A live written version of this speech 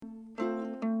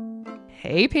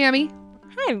Hey, Pammy.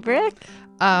 Hi, Brooke.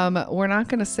 We're not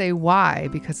going to say why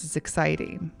because it's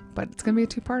exciting, but it's going to be a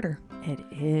two-parter. It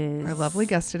is. Our lovely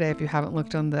guest today, if you haven't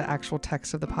looked on the actual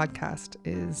text of the podcast,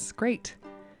 is great.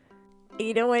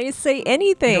 You don't want to say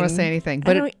anything. You don't want to say anything,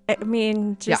 but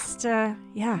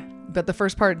yeah. But the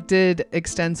first part did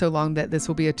extend so long that this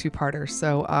will be a two-parter.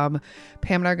 So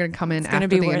Pam and I are going to come in after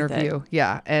the interview.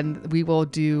 Yeah, and we will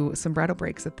do some bridal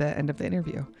breaks at the end of the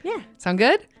interview. Yeah. Sound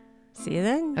good? See you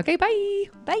then. Okay, bye.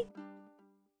 Bye.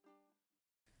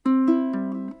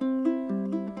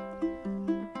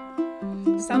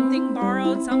 Something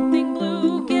borrowed, something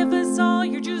blue. Give us all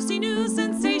your juicy news,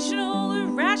 sensational,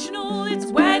 irrational. It's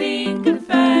Wedding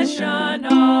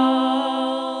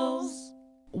Confessionals.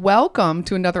 Welcome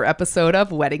to another episode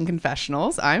of Wedding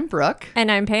Confessionals. I'm Brooke. And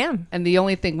I'm Pam. And the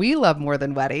only thing we love more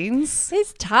than weddings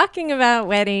is talking about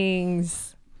weddings.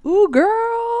 Ooh,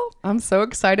 girl. I'm so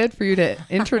excited for you to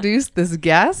introduce this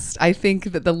guest. I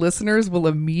think that the listeners will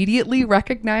immediately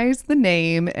recognize the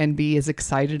name and be as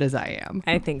excited as I am.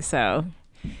 I think so.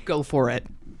 Go for it.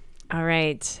 All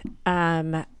right.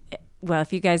 Well,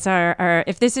 if you guys are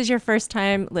if this is your first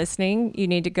time listening, you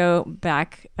need to go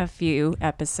back a few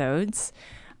episodes.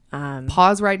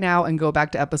 Pause right now and go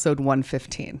back to episode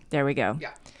 115. There we go.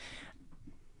 Yeah.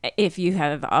 If you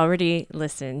have already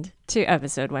listened to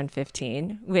episode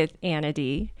 115 with Anna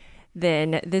D,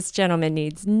 then this gentleman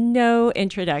needs no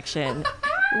introduction.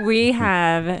 We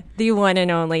have the one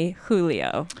and only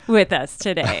Julio with us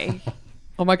today.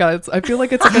 Oh my God. I feel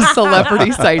like it's like a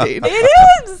celebrity sighting. It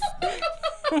is.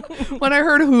 When I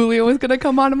heard Julio was going to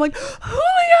come on, I'm like,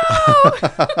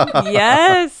 Julio!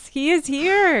 Yes, he is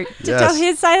here to tell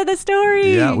his side of the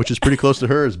story. Yeah, which is pretty close to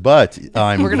hers, but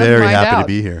I'm gonna very find happy out. to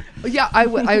be here. Yeah,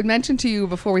 I mentioned to you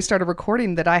before we started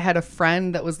recording that I had a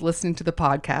friend that was listening to the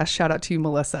podcast. Shout out to you,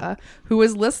 Melissa, who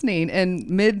was listening and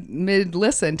mid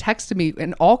listen texted me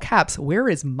in all caps, "Where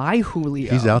is my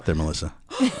Julio?" He's out there, Melissa.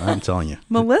 I'm telling you.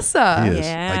 Melissa. He is.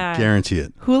 Yeah. I guarantee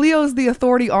it. Julio's the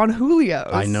authority on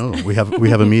Julios. I know. We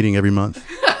have a meeting every month.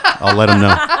 I'll let him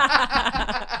know.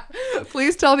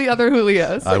 Please tell the other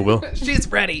Julios. I will. She's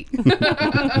ready.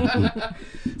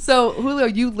 So, Julio,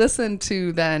 you listened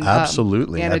to then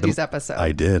Absolutely. Anna D's episode.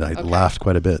 I did. I laughed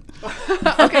quite a bit.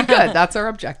 Okay, good. That's our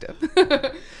objective.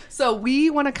 So we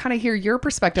want to kind of hear your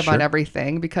perspective on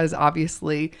everything because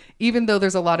obviously, even though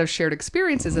there's a lot of shared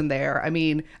experiences in there, I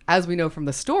mean, as we know from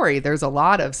the story, there's a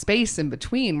lot of space in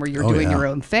between where you're doing your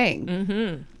own thing.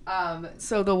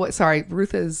 Mm-hmm. Sorry,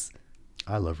 Ruth is...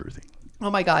 I love Ruthie. Oh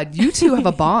my God, you two have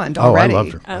a bond already. Oh, I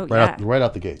loved her. Oh, right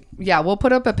out the gate. Yeah, we'll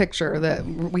put up a picture that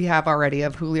we have already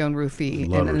of Julio and Ruthie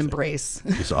in an Ruthie. embrace.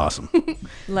 She's awesome.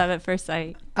 Love at first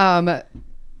sight. Ma'am, what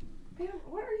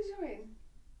are you doing?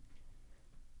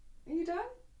 Are you done?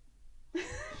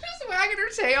 Just wagging her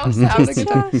tail.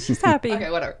 She's happy.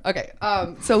 Okay, whatever. Okay.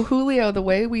 So Julio, the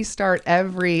way we start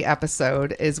every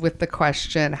episode is with the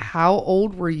question, how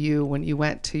old were you when you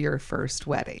went to your first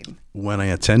wedding? When I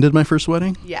attended my first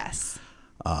wedding, Yes.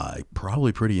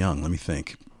 probably pretty young. Let me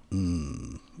think.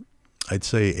 I'd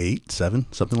say 8, 7,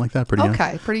 something like that. Pretty young.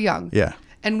 Okay, pretty young. Yeah.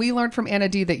 And we learned from Anna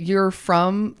D that you're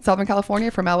from Southern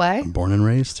California, from LA. Born and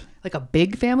raised. Like a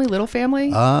big family, little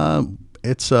family?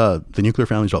 It's the nuclear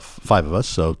family is about 5 of us.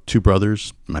 So 2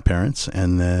 brothers, my parents,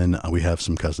 and then we have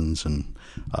some cousins and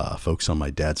folks on my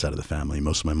dad's side of the family.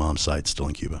 Most of my mom's side still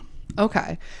in Cuba.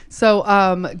 Okay. So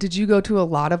did you go to a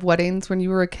lot of weddings when you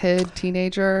were a kid,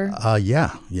 teenager?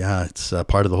 Yeah. It's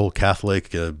part of the whole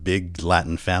Catholic big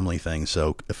Latin family thing.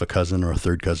 So if a cousin or a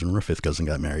third cousin or a fifth cousin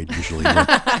got married, usually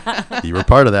you were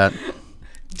part of that.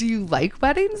 Do you like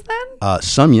weddings then?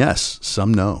 Some yes,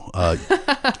 some no.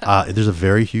 There's a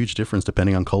very huge difference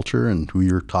depending on culture and who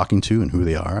you're talking to and who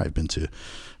they are. I've been to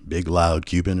big, loud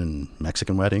Cuban and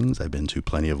Mexican weddings. I've been to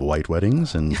plenty of white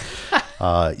weddings and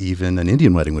even an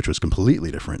Indian wedding, which was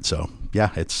completely different. So yeah,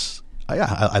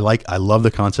 I love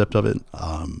the concept of it.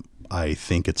 I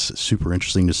think it's super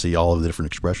interesting to see all of the different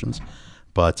expressions,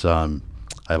 but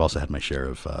I've also had my share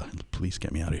of please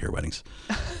get me out of here weddings.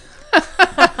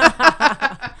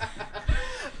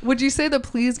 Would you say that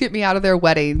please get me out of their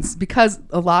weddings? Because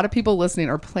a lot of people listening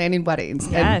are planning weddings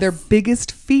and their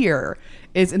biggest fear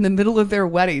is in the middle of their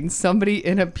wedding, somebody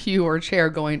in a pew or chair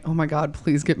going, oh my God,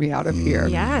 please get me out of here.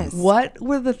 Yes. What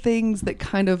were the things that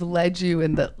kind of led you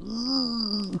in the...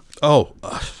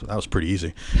 That was pretty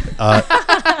easy.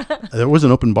 There was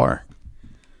an open bar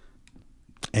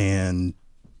and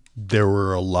there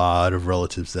were a lot of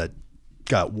relatives that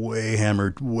got way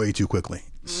hammered way too quickly.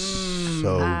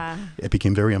 So it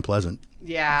became very unpleasant.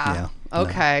 Yeah.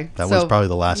 Okay. That was probably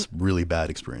the last really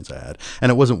bad experience I had.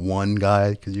 And it wasn't one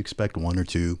guy because you expect one or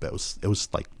two, but it was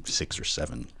like 6 or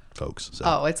 7 folks. So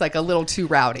Oh, it's like a little too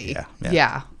rowdy.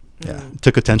 Yeah.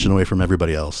 Took attention away from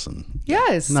everybody else, and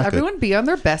Yes, not good. everyone be on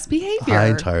their best behavior. I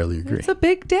entirely agree. It's a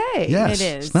big day. Yes, It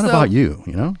is. it's not So- about you.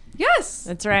 Yes.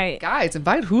 That's right. Guys,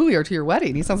 invite Julio to your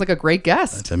wedding. He sounds like a great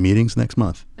guest. The meeting's next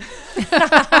month.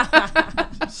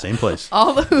 Same place.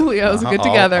 All the Julios Uh-huh, get all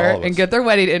together of us. and get their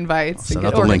wedding invites and Send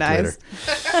get out the link organized.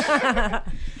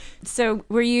 So,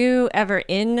 were you ever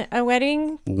in a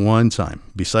wedding? One time,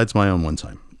 besides my own one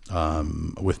time,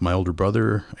 with my older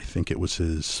brother. I think it was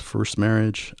his first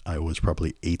marriage. I was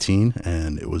probably 18,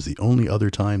 and it was the only other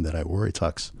time that I wore a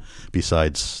tux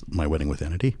besides my wedding with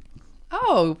Anna D.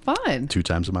 Oh, fun. 2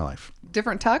 times in my life.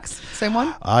 Different tux? Same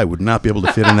one? I would not be able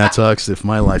to fit in that tux if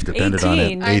my life depended on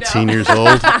 18. it. I 18 years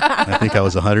old. I think I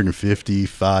was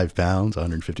 155 pounds,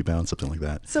 150 pounds, something like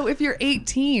that. So if you're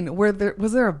 18,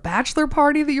 was there a bachelor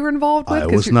party that you were involved with? I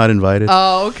 'Cause was you're- not invited.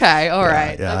 Oh, okay. All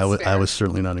right. Yeah, That's I fair. was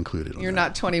certainly not included. on You're that.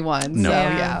 not 21. No. So,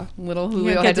 Yeah. yeah. Little You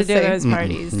Julio don't had get to to do stay. those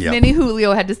parties. Yeah. Mini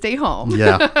Julio had to stay home.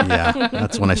 Yeah.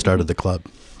 That's when I started the club.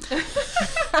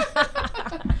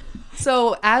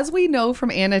 So, as we know from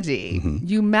Anna D,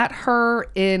 you met her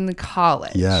in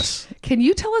college. Yes. Can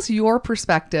you tell us your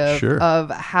perspective Sure. of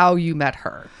how you met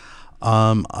her?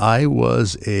 I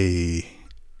was a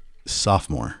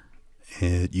sophomore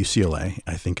at UCLA.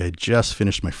 I think I just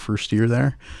finished my first year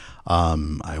there.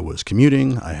 I was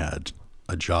commuting. I had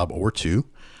a job or two.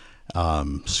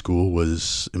 School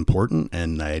was important,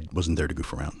 and I wasn't there to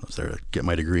goof around. I was there to get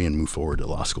my degree and move forward to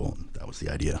law school. That was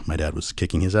the idea. My dad was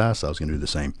kicking his ass. I was going to do the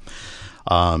same.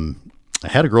 I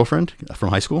had a girlfriend from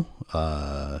high school.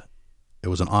 It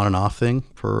was an on and off thing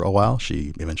for a while.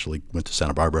 She eventually went to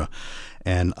Santa Barbara,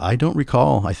 and I don't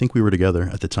recall. I think we were together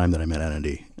at the time that I met Anna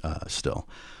D. Still,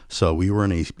 so we were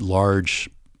in a large.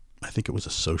 I think it was a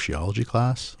sociology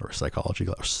class or a psychology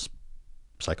class,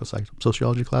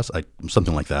 sociology class,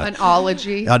 something like that. An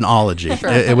ology. An ology.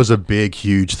 It was a big,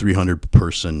 huge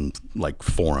 300-person like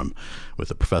forum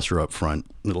with a professor up front,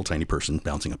 little tiny person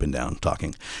bouncing up and down,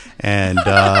 talking. And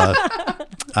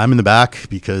I'm in the back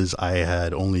because I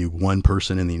had only one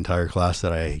person in the entire class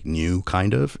that I knew,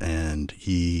 kind of, and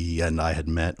he and I had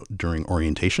met during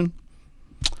orientation.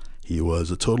 He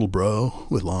was a total bro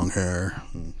with long hair,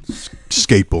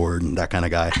 skateboard, and that kind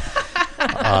of guy.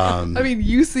 I mean,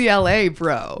 UCLA,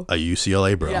 bro. A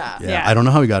UCLA bro. Yeah. I don't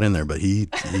know how he got in there, but he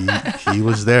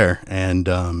was there, and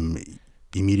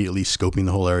immediately scoping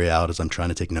the whole area out as I'm trying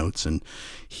to take notes. And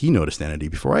he noticed Anna D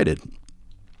before I did,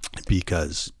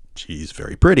 because she's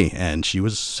very pretty, and she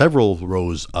was several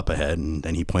rows up ahead.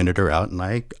 And he pointed her out, and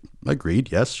I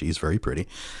agreed. Yes, she's very pretty.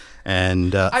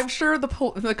 And I'm sure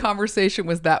the conversation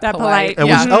was that polite. it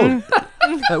Yeah. was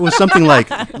it was something like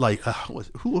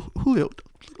Julio,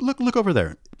 look over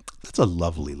there. That's a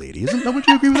lovely lady, isn't that? Would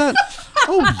you agree with that?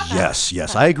 Oh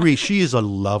yes, I agree. She is a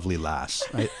lovely lass.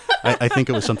 I think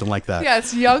it was something like that.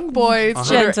 Yes, young boys,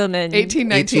 that are Gentlemen. 18,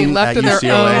 19, 18 left at to their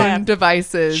UCLA. own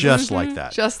devices. Just like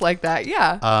that. Just like that,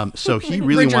 yeah. So he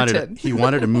really Bridgerton.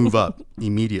 wanted to move up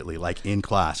immediately, like in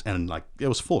class, and like it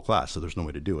was full class, so there's no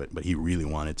way to do it. But he really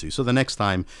wanted to. So the next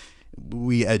time,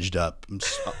 we edged up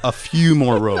a few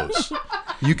more rows.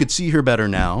 You could see her better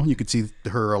now. You could see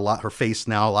her face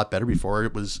now a lot better. Before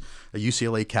it was a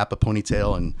UCLA cap, a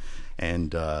ponytail,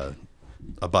 and a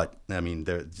butt. I mean,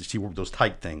 she wore those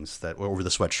tight things that were over the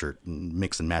sweatshirt, and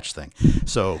mix and match thing.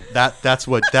 So that's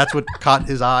what caught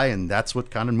his eye, and that's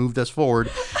what kind of moved us forward.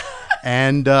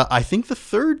 And I think the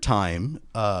third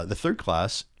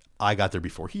class, I got there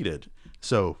before he did.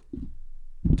 So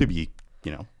to be,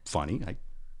 funny, I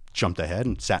jumped ahead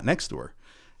and sat next to her.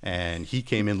 And he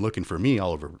came in looking for me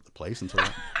all over the place. And so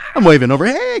I'm waving over,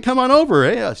 hey, come on over.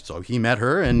 Hey. So he met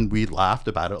her, and we laughed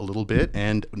about it a little bit.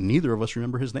 And neither of us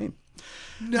remember his name.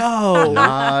 No.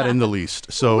 Not in the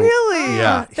least. So Really?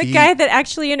 Yeah. The guy that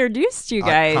actually introduced you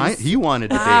guys. He wanted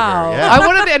to date Wow. her. Yeah. I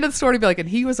wanted the end of the story to be like, and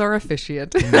he was our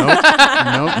officiant.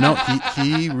 No.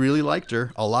 He really liked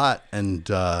her a lot, and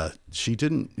she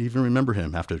didn't even remember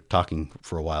him after talking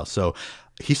for a while. So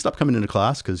he stopped coming into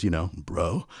class because,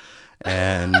 bro.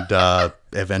 And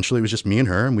eventually it was just me and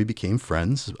her, and we became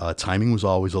friends. Timing was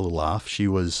always a little off.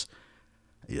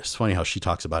 It's funny how she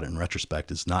talks about it in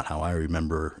retrospect. It's not how I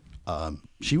remember.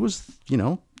 She was,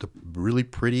 the really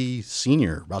pretty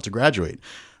senior about to graduate.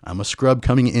 I'm a scrub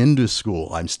coming into school.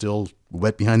 I'm still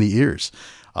wet behind the ears.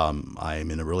 I'm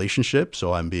in a relationship,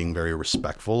 so I'm being very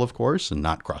respectful, of course, and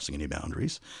not crossing any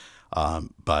boundaries.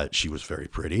 But she was very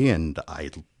pretty, and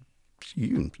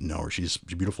you know her. She's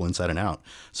beautiful inside and out.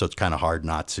 So it's kind of hard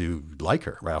not to like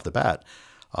her right off the bat.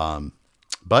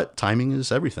 But timing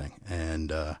is everything.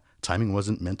 And timing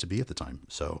wasn't meant to be at the time.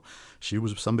 So she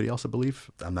was with somebody else, I believe.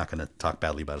 I'm not going to talk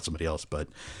badly about somebody else, but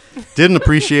didn't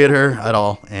appreciate her at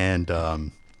all. And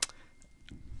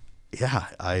yeah,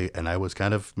 I was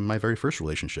kind of my very first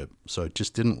relationship, so it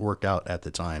just didn't work out at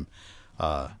the time.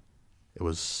 It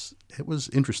was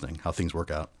interesting how things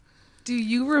work out. Do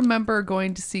you remember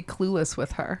going to see Clueless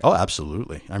with her? Oh,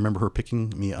 absolutely. I remember her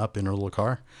picking me up in her little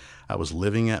car. I was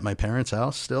living at my parents'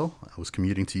 house still. I was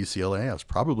commuting to UCLA. I was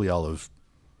probably all of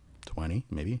 20,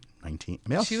 maybe 19. I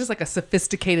mean, She was like a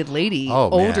sophisticated lady,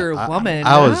 oh, man. older woman.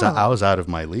 I was out of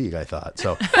my league, I thought.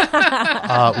 So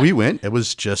we went. It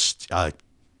was just that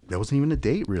wasn't even a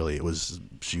date, really.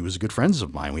 She was good friends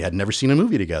of mine. We had never seen a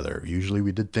movie together. Usually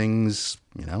we did things,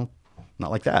 not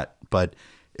like that. But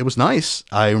it was nice.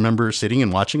 I remember sitting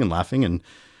and watching and laughing and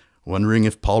wondering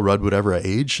if Paul Rudd would ever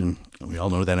age, and we all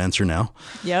know that answer now.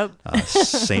 Yep.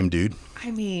 Same dude.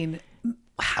 I mean,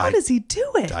 how does he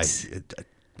do it?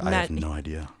 I have no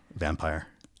idea. Vampire.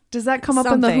 Does that come up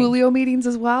in the Julio meetings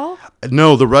as well?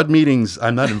 No, the Rudd meetings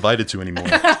I'm not invited to anymore.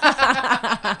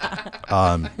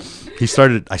 I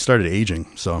started aging,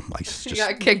 so I just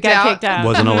Got kicked out.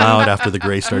 wasn't allowed after the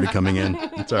gray started coming in.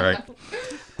 It's all right.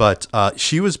 But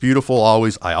she was beautiful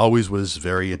always. I always was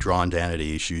very drawn to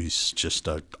Anna. She's just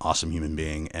an awesome human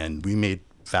being, and we made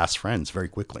fast friends very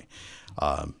quickly.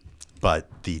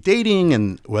 But the dating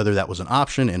and whether that was an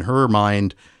option in her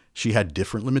mind, she had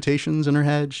different limitations in her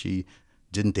head. She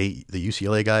didn't date the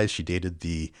UCLA guys. She dated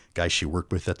the guys she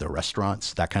worked with at the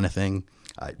restaurants, that kind of thing.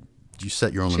 You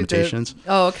set your own limitations.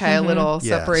 Oh, okay. A little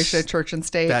Yes. separation of church and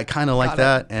state. That kind of like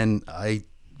that. And I,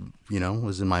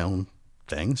 was in my own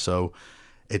thing. So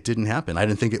it didn't happen. I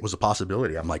didn't think it was a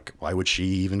possibility. I'm like, why would she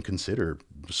even consider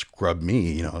scrub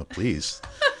me? Please.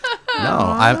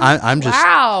 No, I'm just.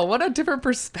 Wow, what a different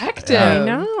perspective. I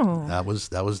know. That was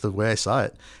the way I saw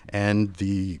it. And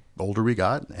the older we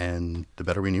got and the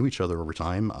better we knew each other over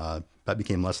time, that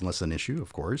became less and less an issue,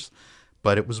 of course.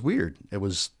 But it was weird. It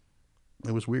was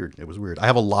weird. It was weird. I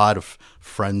have a lot of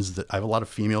friends I have a lot of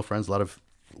female friends, a lot of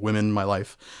women in my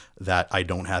life that I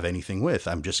don't have anything with.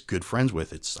 I'm just good friends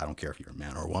with. I don't care if you're a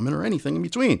man or a woman or anything in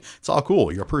between. It's all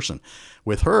cool. You're a person.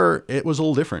 With her, it was a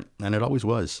little different, and it always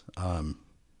was.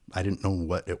 I didn't know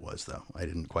what it was, though. I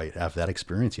didn't quite have that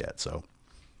experience yet. So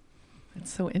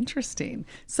it's so interesting.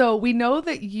 So we know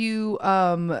that you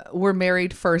were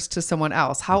married first to someone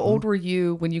else. How old were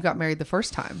you when you got married the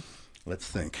first time? Let's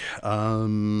think.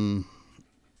 I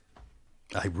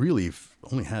really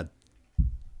only had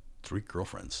 3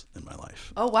 girlfriends in my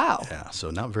life. Oh, wow. Yeah, so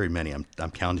not very many.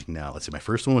 I'm counting now. Let's see. My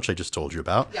first one, which I just told you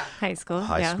about. Yeah. High school.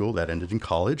 High school. That ended in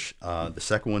college. The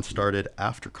second one started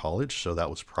after college, so that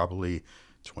was probably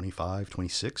 25,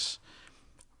 26.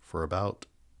 For about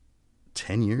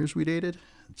 10 years we dated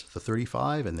to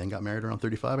 35, and then got married around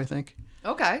 35, I think.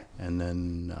 Okay. And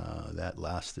then that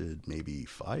lasted maybe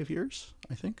 5 years,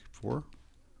 I think, 4.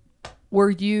 Were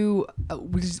you,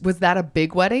 was that a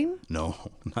big wedding? No,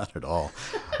 not at all.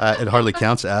 It hardly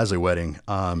counts as a wedding.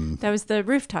 That was the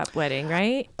rooftop wedding,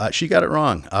 right? She got it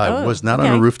wrong. It was not on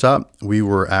a rooftop. We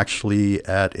were actually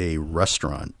at a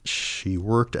restaurant. She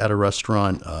worked at a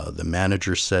restaurant. The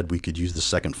manager said we could use the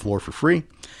second floor for free.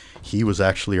 He was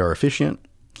actually our officiant.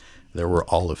 There were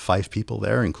all of 5 people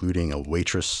there, including a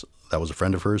waitress that was a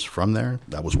friend of hers from there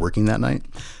that was working that night.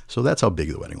 So that's how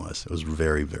big the wedding was. It was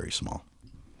very, very small.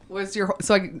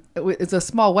 It's a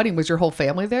small wedding. Was your whole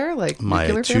family there? Like My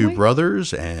nuclear 2 family?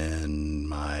 brothers and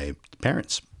my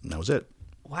parents. And that was it.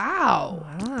 Wow.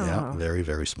 Yeah, very,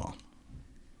 very small.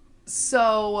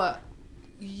 So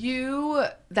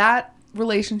that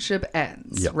relationship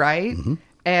ends, Yep. right? Mm-hmm.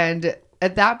 And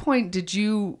at that point,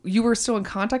 you were still in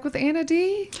contact with Anna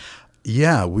D?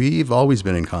 Yeah, we've always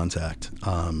been in contact,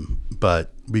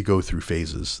 but we go through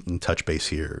phases and touch base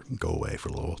here, go away for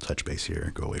a little, touch base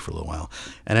here, go away for a little while.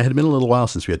 And it had been a little while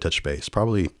since we had touched base,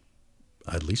 probably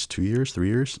at least 2 years, 3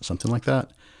 years, something like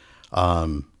that.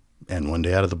 And one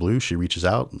day out of the blue, she reaches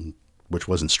out, which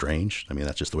wasn't strange. I mean,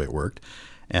 that's just the way it worked.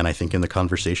 And I think in the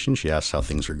conversation, she asked how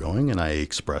things are going, and I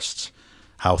expressed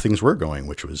how things were going,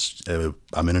 which was,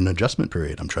 I'm in an adjustment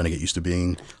period. I'm trying to get used to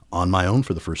being on my own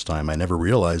for the first time. I never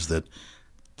realized that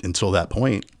until that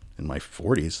point in my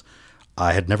 40s,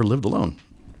 I had never lived alone.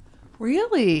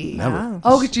 Really? Never. Wow.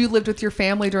 Oh, because you lived with your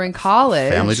family during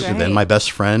college. Family, right. then my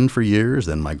best friend for years,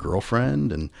 then my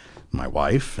girlfriend and my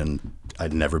wife, and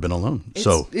I'd never been alone.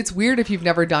 It's weird if you've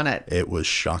never done it. It was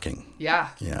shocking. Yeah.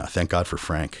 Yeah, thank God for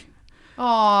Frank.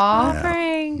 Aw, Yeah.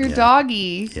 Frank, your Yeah.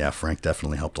 doggy. Yeah, Frank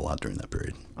definitely helped a lot during that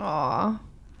period. Aw.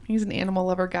 He's an animal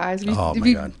lover, guys. If you, Oh if my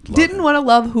you God, love didn't him. want to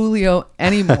love Julio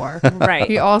anymore, Right.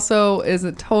 He also is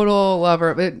a total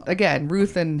lover. But again,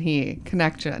 Ruth and he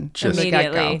connection from the get-go.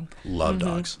 Immediately. Love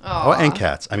dogs. Oh, and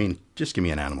cats. I mean, just give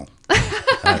me an animal.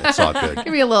 It's all good.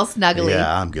 Give me a little snuggly.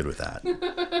 Yeah, I'm good with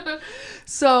that.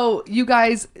 So you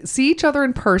guys see each other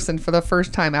in person for the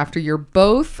first time after you're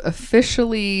both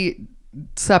officially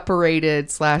separated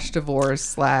 /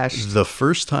 divorced / The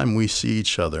first time we see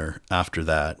each other after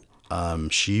that,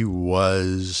 she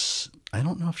was, I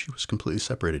don't know if she was completely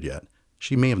separated yet.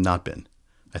 She may have not been.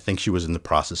 I think she was in the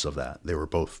process of that. They were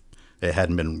both, it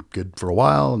hadn't been good for a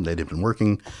while, and they'd been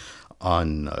working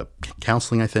on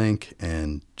counseling, I think.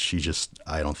 And she just,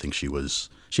 I don't think she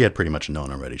had pretty much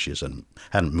known already. She just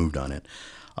hadn't moved on it.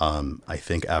 I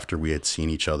think after we had seen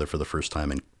each other for the first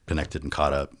time and connected and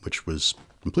caught up, which was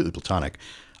completely platonic,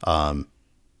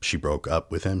 she broke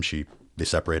up with him. They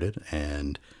separated,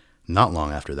 and not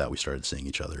long after that we started seeing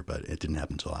each other, but it didn't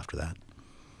happen until after that.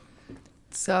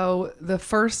 So the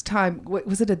first time,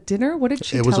 was it a dinner? What did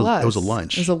she tell us? It was a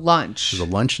lunch. It was a lunch. It was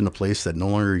a lunch in a place that no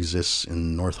longer exists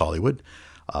in North Hollywood,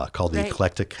 called the Right.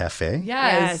 Eclectic Cafe. Yes,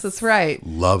 Yes. that's right.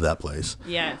 Love that place.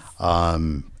 Yes.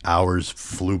 Hours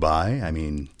flew by. I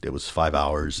mean, it was 5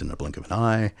 hours in a blink of an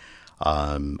eye.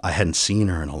 I hadn't seen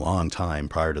her in a long time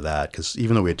prior to that, because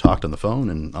even though we had talked on the phone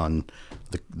and on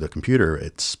the computer,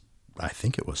 I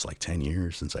think it was like 10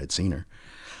 years since I'd seen her.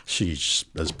 She's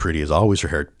as pretty as always. Her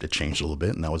hair had changed a little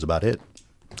bit, and that was about it.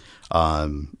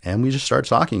 And we just started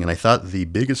talking, and I thought the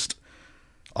biggest,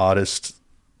 oddest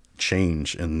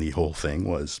change in the whole thing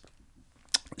was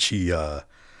she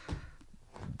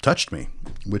touched me,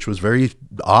 which was very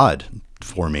odd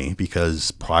for me, because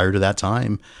prior to that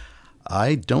time,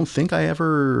 I don't think I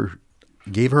ever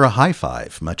gave her a high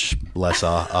five, much less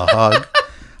a hug.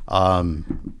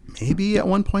 Maybe at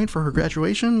one point for her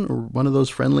graduation, or one of those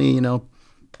friendly,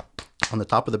 on the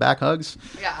top of the back hugs.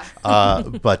 Yeah.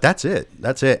 But that's it.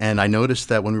 That's it. And I noticed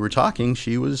that when we were talking,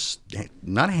 she was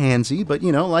not handsy, but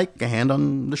like a hand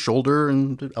on the shoulder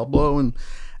and the elbow,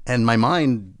 and my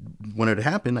mind, when it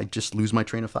happened, I just lose my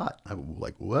train of thought. I was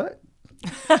like, what?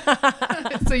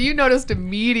 So you noticed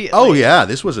immediately. Oh yeah,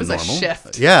 this wasn't It was a normal.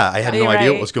 shift. Yeah, I had no Right.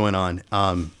 idea what was going on.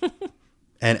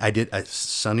 And I did. As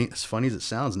funny as it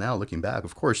sounds now, looking back,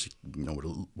 of course, what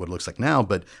it looks like now.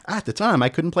 But at the time, I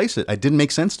couldn't place it. It didn't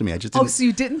make sense to me. I just didn't. Oh, so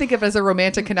you didn't think of it as a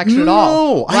romantic connection at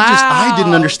all? No, I didn't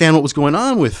Wow. understand what was going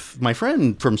on with my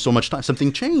friend from so much time.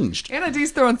 Something changed. Anna D's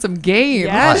throwing some game.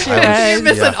 Yeah, she I You're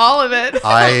was. missing all of it.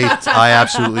 I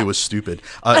absolutely was stupid.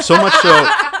 So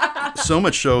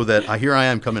much so that here I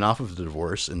am coming off of the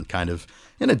divorce and kind of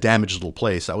in a damaged little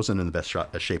place. I wasn't in the best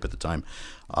shape at the time.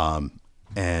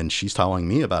 And she's telling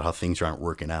me about how things aren't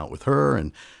working out with her.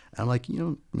 And I'm like,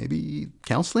 maybe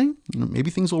counseling, maybe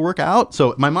things will work out.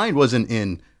 So my mind wasn't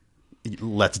in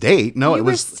let's date. No, You it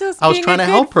were was, just I was being trying a to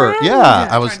good help her. friend. Yeah.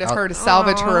 I was, trying to her to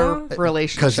salvage her because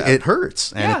relationship. it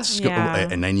hurts, and Yeah.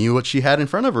 and I knew what she had in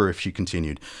front of her if she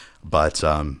continued. But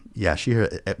yeah,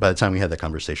 by the time we had that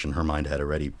conversation, her mind had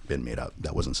already been made up.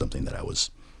 That wasn't something that I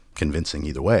was convincing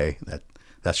either way.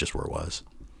 That's just where it was.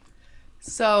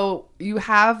 So you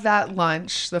have that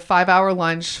lunch, the 5-hour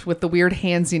lunch with the weird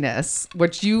handsiness,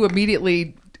 which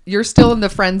you're still in the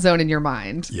friend zone in your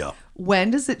mind. Yeah.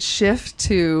 When does it shift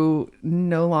to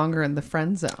no longer in the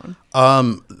friend zone?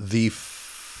 The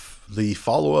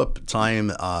follow-up time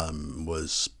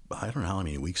was, I don't know how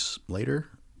many weeks later,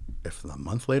 if a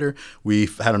month later, we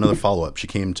had another follow-up. She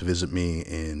came to visit me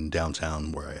in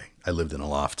downtown where I lived in a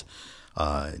loft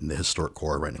in the historic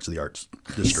core right next to the arts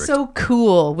district. He's so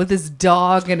cool with his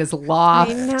dog and his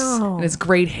loft I know. and his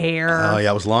great hair. Oh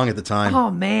yeah, it was long at the time. Oh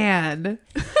man.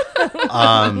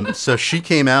 So she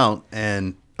came out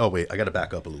and, oh wait, I got to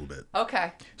back up a little bit.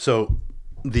 Okay. So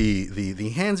the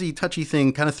handsy touchy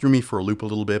thing kind of threw me for a loop a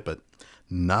little bit, but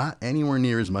not anywhere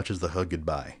near as much as the hug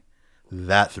goodbye.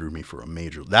 That threw me for a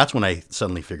major. That's when I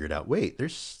suddenly figured out, wait,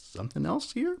 there's something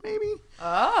else here, maybe.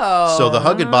 Oh. So the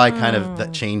hug goodbye kind of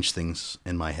that changed things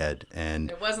in my head,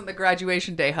 and It wasn't the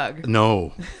graduation day hug.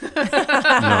 no,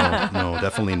 no,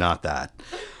 definitely not that.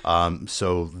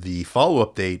 So the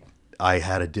follow-up date, I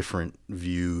had a different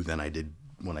view than I did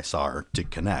when I saw her to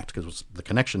connect, because the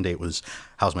connection date was,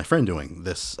 how's my friend doing?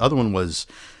 This other one was,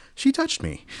 she touched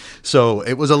me. So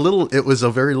it was a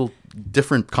very little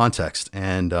different context.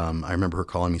 And I remember her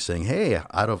calling me saying, hey,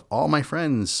 out of all my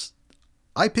friends,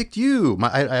 I picked you.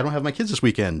 I don't have my kids this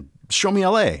weekend. Show me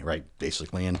LA, right?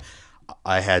 Basically. And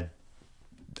I had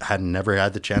never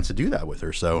had the chance to do that with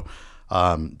her. So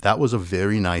that was a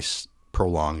very nice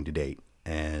prolonged date.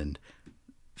 And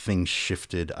things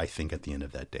shifted, I think, at the end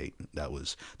of that date. It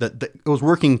was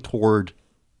working toward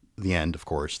the end, of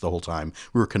course, the whole time.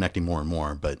 We were connecting more and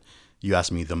more, but you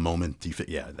asked me the moment,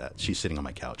 that she's sitting on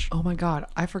my couch. Oh my God,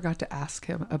 I forgot to ask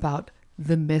him about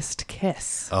the missed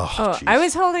kiss. Oh, I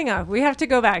was holding off. We have to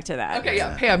go back to that. Okay,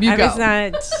 yeah, Pam, you go.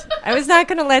 I was not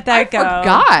going to let that go.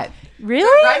 Forgot.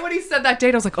 Really? Right when he said that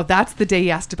date, I was like, oh, that's the day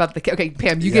he asked about the kiss. Okay,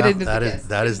 Pam, you get into the kiss.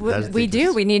 That is We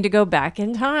do. We need to go back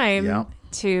in time Yeah.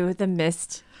 to the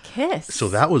missed kiss. So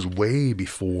that was way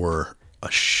before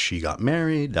she got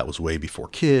married. That was way before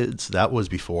kids. That was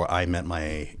before I met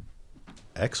my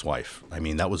ex-wife. I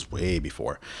mean, that was way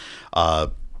before.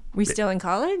 We still in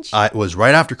college? It was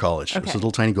right after college. It was Okay. a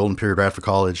little tiny golden period right after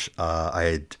college. I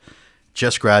had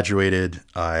just graduated.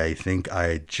 I think I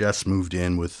had just moved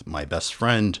in with my best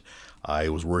friend. I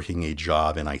was working a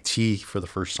job in IT for the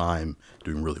first time,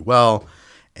 doing really well,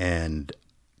 and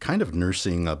kind of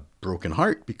nursing a broken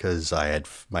heart because I had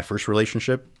my first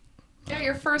relationship. Yeah,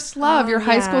 your first love, your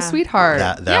high yeah. school sweetheart.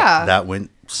 That went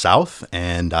south,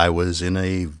 and I was in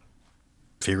a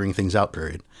figuring things out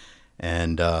period.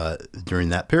 And during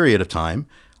that period of time,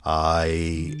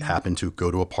 I happened to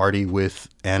go to a party with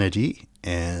Anna D.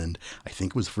 And I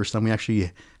think it was the first time we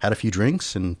actually had a few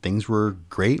drinks, and things were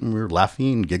great, and we were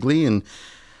laughing and giggly. And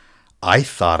I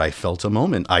thought I felt a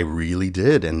moment. I really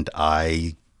did. And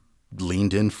I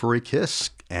leaned in for a kiss.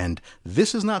 And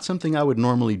this is not something I would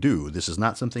normally do. This is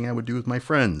not something I would do with my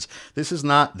friends. This is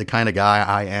not the kind of guy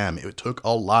I am. It took a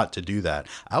lot to do that.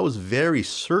 I was very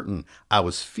certain I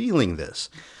was feeling this.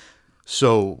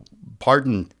 So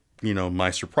pardon, my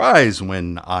surprise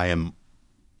when I am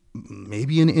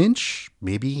maybe an inch,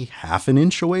 maybe half an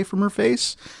inch away from her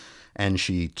face, and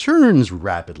she turns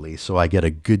rapidly, so I get a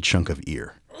good chunk of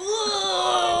ear.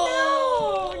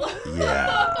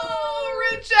 Yeah. Oh,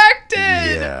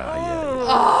 rejected. Yeah.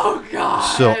 Oh, God.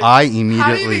 So I How do you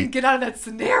immediately, even get out of that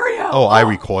scenario? I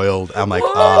recoiled. I'm like,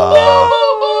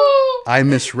 I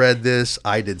misread this.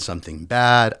 I did something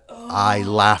bad. I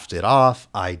laughed it off.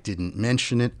 I didn't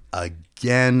mention it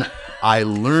again. I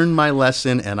learned my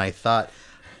lesson, and I thought,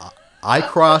 I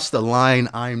crossed the line.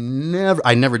 I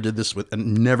never did this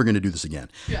I'm never going to do this again.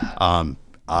 Yeah.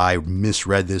 I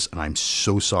misread this, and I'm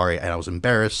so sorry, and I was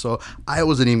embarrassed, so I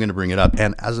wasn't even going to bring it up.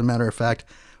 And as a matter of fact,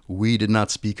 we did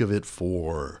not speak of it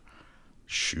for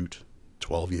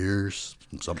 12 years,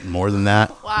 something more than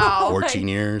that. Wow. 14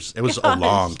 years. It was a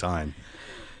long time.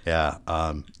 Yeah.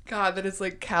 God, that is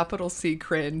like capital C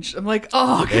cringe. I'm like,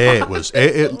 oh, God. It was.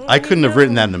 I couldn't have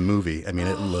written that in a movie. I mean,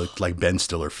 it looked like Ben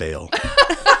Stiller fail.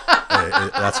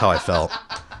 That's how I felt.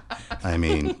 I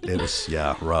mean, it was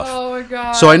rough. Oh, my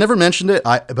God. So I never mentioned it.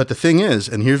 But the thing is,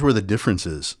 and here's where the difference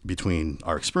is between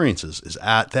our experiences, is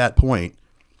at that point,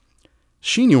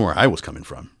 she knew where I was coming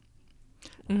from.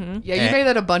 Yeah, you made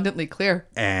that abundantly clear.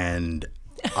 And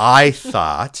I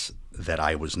thought that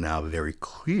I was now very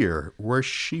clear where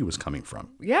she was coming from.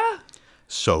 Yeah.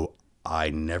 So I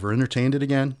never entertained it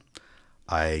again.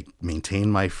 I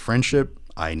maintained my friendship.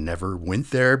 I never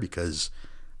went there because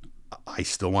I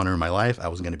still want her in my life. I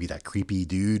wasn't going to be that creepy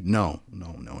dude. No.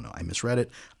 I misread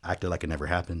it, acted like it never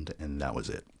happened, and that was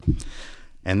it.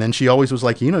 And then she always was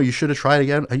like, you should have tried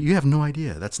again. You have no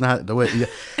idea. That's not the way.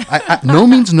 No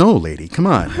means no, lady. Come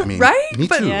on. I mean, Right? Me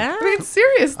But too. yeah. I mean,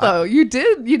 serious though. You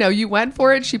did, you went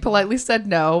for it. She politely said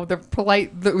no.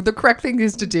 The correct thing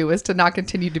is to do is to not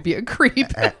continue to be a creep.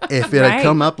 If it had Right.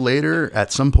 come up later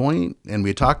at some point and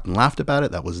we talked and laughed about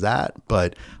it, that was that.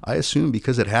 But I assume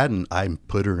because it hadn't, I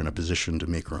put her in a position to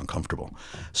make her uncomfortable.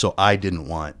 So I didn't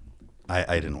want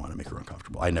to make her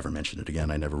uncomfortable. I never mentioned it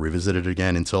again. I never revisited it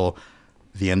again until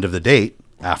the end of the date,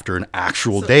 after an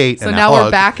actual date. So and now a we're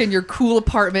hug. back in your cool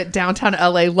apartment downtown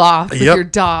LA loft with Yep. your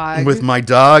dog. With my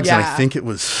dogs, and Yeah. I think it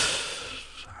was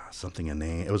something in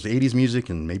name. It was 80s music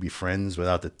and maybe Friends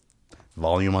without the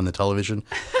volume on the television.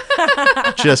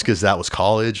 Just because that was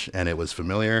college and it was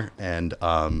familiar. And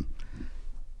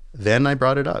then I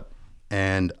brought it up.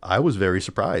 And I was very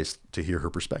surprised to hear her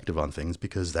perspective on things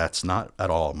because that's not at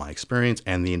all my experience.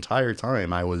 And the entire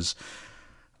time I was,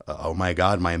 oh my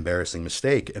God, my embarrassing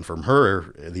mistake. And from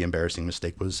her, the embarrassing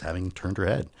mistake was having turned her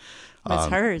head. It was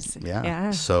hers.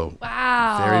 Yeah. So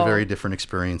Wow. very, very different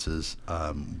experiences.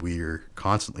 We're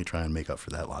constantly trying to make up for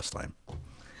that lost time.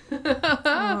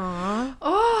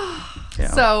 Yeah.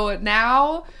 So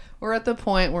now we're at the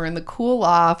point we're in the cool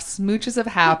off. Smooches have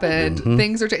happened. Mm-hmm.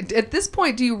 Things are at this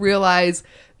point. Do you realize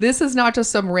this is not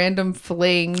just some random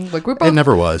fling? Like we're both. It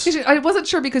never was. I wasn't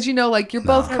sure because like you're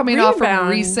both coming off from rebound.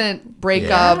 recent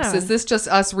breakups. Yeah. Is this just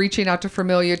us reaching out to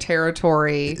familiar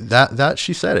territory? That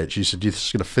she said it. She said, "This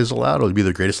is gonna fizzle out. It'll be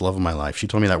the greatest love of my life." She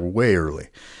told me that way early,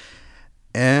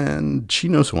 and she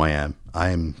knows who I am.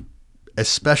 I'm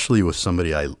especially with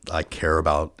somebody I care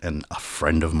about and a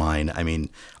friend of mine, I mean,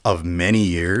 of many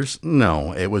years,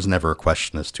 no, it was never a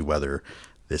question as to whether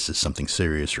this is something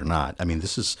serious or not. I mean,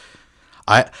 if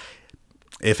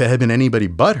it had been anybody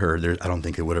but her, I don't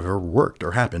think it would have ever worked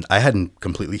or happened. I hadn't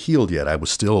completely healed yet. I was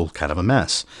still kind of a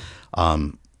mess.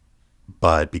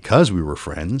 But because we were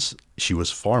friends, she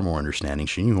was far more understanding.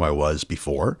 She knew who I was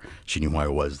before. She knew who I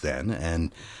was then,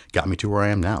 and got me to where I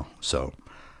am now. So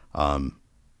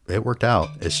it worked out.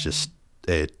 It's just,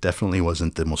 it definitely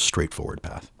wasn't the most straightforward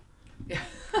path. Yeah.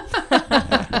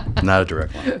 Not a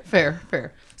direct line.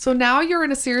 Fair. So now you're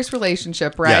in a serious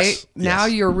relationship, right? Yes. Now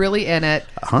you're really in it.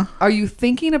 Uh-huh. Are you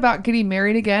thinking about getting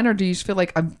married again, or do you just feel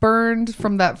like I'm burned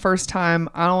from that first time?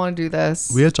 I don't want to do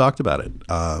this. We had talked about it.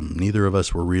 Neither of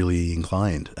us were really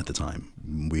inclined at the time.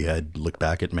 We had looked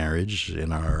back at marriage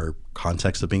in our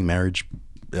context of being marriage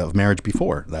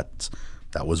before. That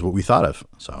was what we thought of.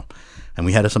 So, and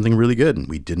we had something really good, and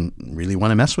we didn't really want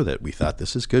to mess with it. We thought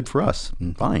this is good for us,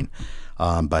 and fine.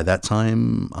 By that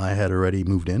time, I had already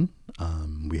moved in.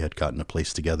 We had gotten a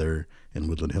place together in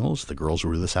Woodland Hills. The girls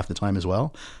were with us half the time as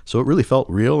well. So it really felt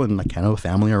real, and I kind of a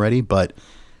family already. But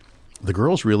the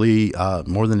girls really,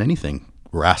 more than anything,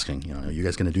 were asking, are you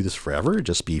guys going to do this forever?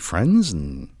 Just be friends?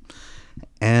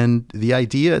 And the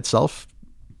idea itself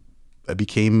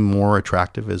became more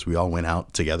attractive as we all went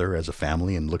out together as a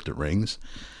family and looked at rings.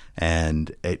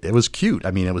 And it was cute.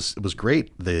 I mean, it was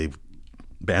great. The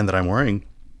band that I'm wearing,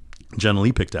 Jenna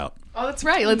Lee picked out. Oh, that's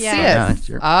right. Let's see it. Yeah,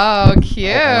 sure. Oh,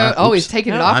 cute. Oh, he's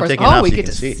taking it off for us. taking it off We so you get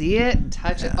can to see it and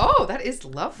touch it. Oh, that is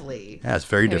lovely. Yeah, it's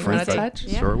very different. wanna touch?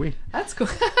 So are we. That's cool.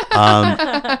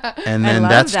 And then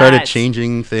love that started that.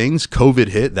 changing things. COVID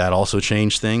hit. That also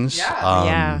changed things. Yeah.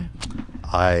 Yeah.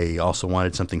 I also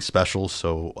wanted something special,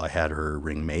 so I had her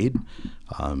ring made.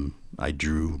 I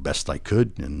drew best I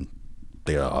could, and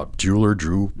the jeweler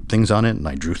drew things on it, and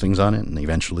I drew things on it, and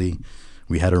eventually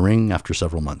we had a ring after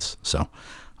several months. So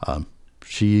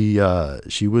she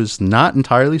was not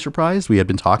entirely surprised. We had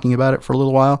been talking about it for a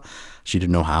little while. She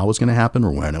didn't know how it was going to happen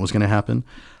or when it was going to happen.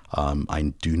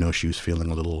 I do know she was feeling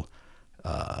a little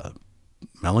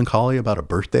melancholy about a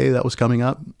birthday that was coming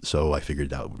up, so I figured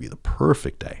that would be the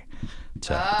perfect day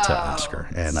to ask her.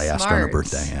 And I asked her on her smart.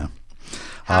 birthday. Yeah.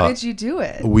 How did you do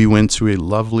it? We went to a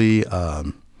lovely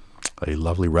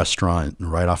restaurant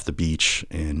right off the beach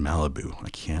in Malibu. I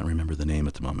can't remember the name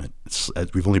at the moment.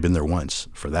 We've only been there once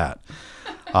for that.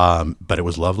 But it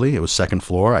was lovely. It was second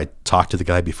floor. I talked to the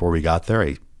guy before we got there.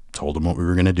 I told him what we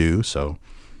were going to do. So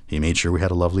he made sure we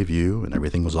had a lovely view and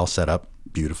everything was all set up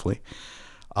beautifully.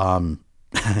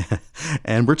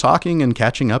 And we're talking and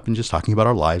catching up and just talking about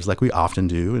our lives like we often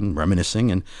do and reminiscing.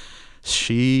 And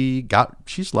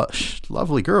she's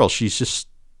lovely girl.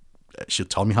 She'll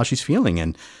tell me how she's feeling.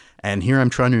 And here I'm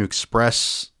trying to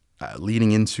express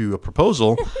leading into a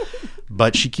proposal,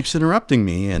 but she keeps interrupting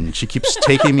me and she keeps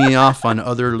taking me off on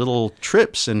other little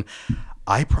trips. And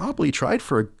I probably tried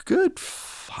for a good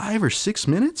 5 or 6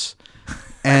 minutes.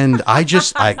 And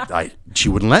she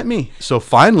wouldn't let me. So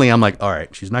finally I'm like, all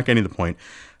right, she's not getting the point.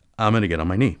 I'm going to get on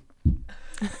my knee.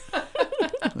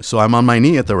 So I'm on my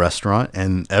knee at the restaurant,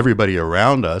 and everybody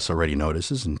around us already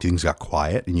notices, and things got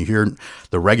quiet, and you hear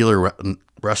the regular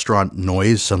restaurant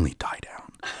noise suddenly die down.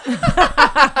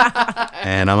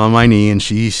 And I'm on my knee, and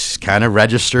she kind of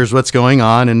registers what's going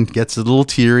on and gets a little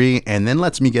teary, and then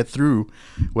lets me get through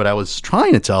what I was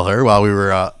trying to tell her while we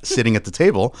were sitting at the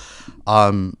table,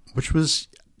 which was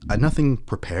nothing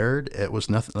prepared. It was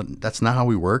nothing. That's not how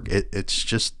we work. It's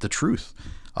just the truth.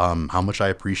 How much I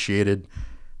appreciated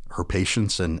her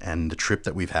patience and the trip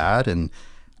that we've had, and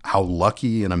how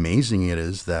lucky and amazing it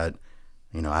is that,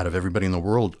 out of everybody in the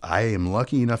world, I am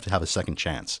lucky enough to have a second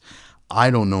chance. I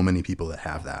don't know many people that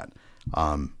have that.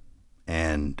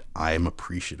 And I am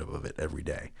appreciative of it every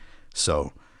day.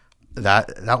 So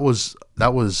that was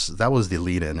the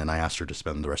lead in, and I asked her to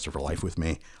spend the rest of her life with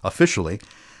me officially.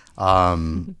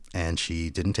 And she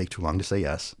didn't take too long to say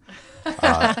yes.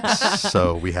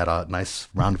 So we had a nice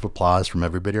round of applause from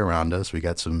everybody around us. We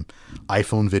got some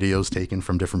iPhone videos taken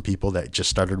from different people that just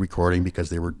started recording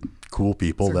because they were cool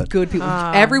people. Good people.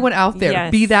 Everyone out there,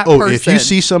 yes. be that Oh, person. if you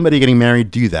see somebody getting married,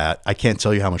 do that. I can't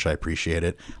tell you how much I appreciate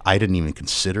it. I didn't even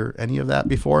consider any of that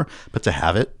before, but to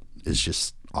have it is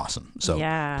just awesome. So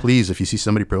please, if you see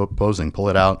somebody proposing, pull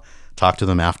it out, talk to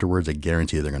them afterwards. I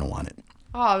guarantee you they're going to want it.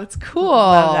 Oh, that's cool.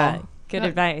 Love that. Good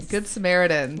advice. Good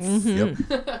Samaritans. Yep.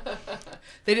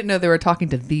 They didn't know they were talking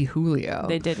to the Julio.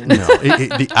 They didn't. No,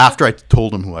 after I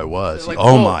told him who I was, They're like,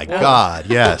 oh whoa, my whoa. God,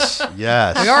 yes, We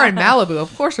yes. are in Malibu.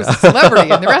 Of course, there's a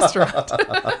celebrity in the restaurant.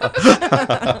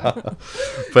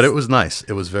 But it was nice.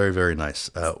 It was very, very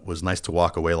nice. It was nice to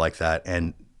walk away like that.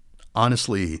 And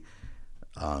honestly,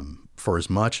 for as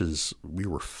much as we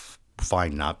were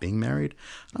fine not being married,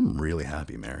 I'm really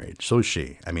happy married. So is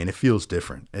she. I mean, it feels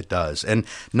different. It does. And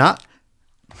not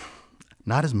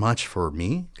as much for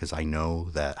me, because I know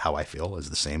that how I feel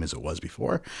is the same as it was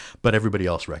before, but everybody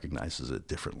else recognizes it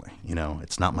differently. You know,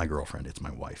 it's not my girlfriend, it's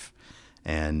my wife.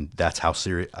 And that's how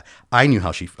serious I knew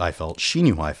how I felt. She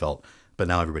knew how I felt, but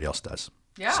now everybody else does.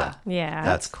 Yeah. So Yeah.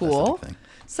 That's the cool. big thing.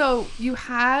 So you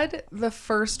had the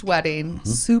first wedding,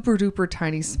 super duper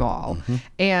tiny small,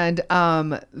 and in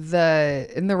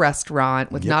the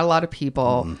restaurant with not a lot of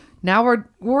people. Now we're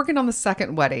working on the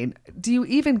second wedding. Do you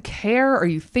even care? Are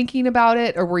you thinking about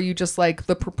it, or were you just like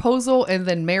the proposal and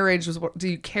then marriage was? Do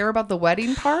you care about the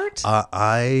wedding part?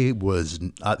 I was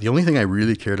the only thing I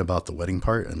really cared about the wedding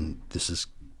part, and this is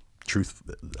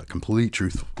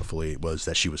truthfully, was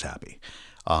that she was happy.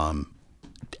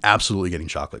 Absolutely getting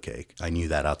chocolate cake. I knew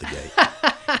that out the gate.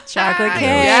 Chocolate cake.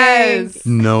 Yes.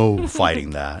 No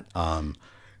fighting that.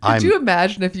 Could you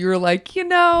imagine if you were like,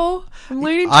 I'm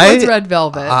leaning towards red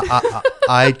velvet?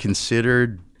 I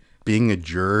considered being a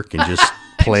jerk and just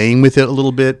playing with it a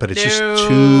little bit, but it's just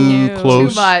too No.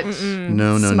 close. Too much.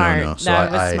 No. Smart. So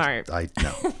That was I smart.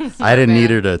 no. I didn't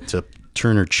need her to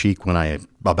turn her cheek when I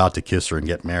about to kiss her and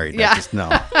get married. Yeah. Just, no.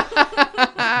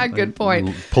 Good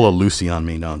point. Pull a Lucy on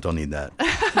me. No, don't need that.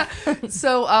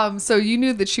 So you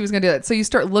knew that she was going to do that. So you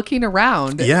start looking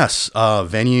around. Yes,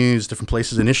 venues, different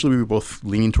places. Initially, we were both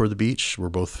leaning toward the beach. We're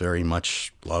both very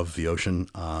much love the ocean.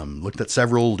 Looked at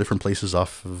several different places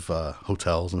off of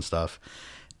hotels and stuff.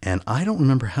 And I don't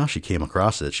remember how she came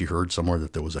across it. She heard somewhere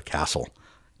that there was a castle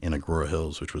in Agoura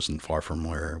Hills, which wasn't far from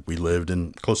where we lived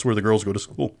and close to where the girls go to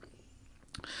school.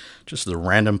 Just a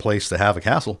random place to have a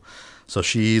castle. So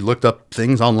she looked up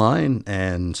things online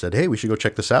and said, hey, we should go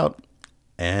check this out.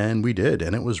 And we did,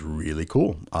 and it was really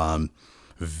cool.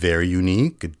 Very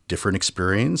unique, a different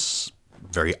experience,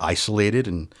 very isolated,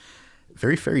 and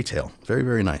very fairy tale. Very,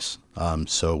 very nice.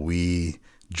 So we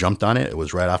jumped on it. It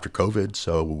was right after COVID,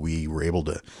 so we were able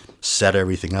to set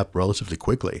everything up relatively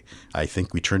quickly. I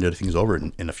think we turned things over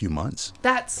in a few months.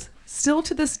 That's still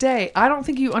to this day, I don't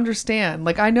think you understand.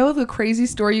 Like, I know the crazy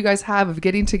story you guys have of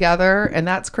getting together, and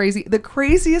that's crazy. The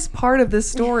craziest part of this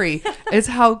story is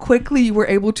how quickly you were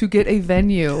able to get a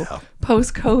venue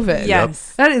post-COVID.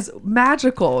 Yes. That is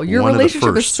magical. Your One of the relationship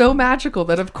is first. so magical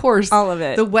that, of course, All of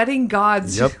it. the wedding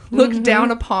gods Yep. looked down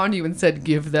upon you and said,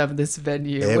 give them this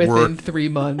venue It within worked 3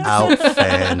 months. Out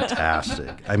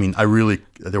fantastic. I mean,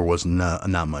 there was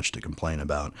not much to complain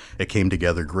about. It came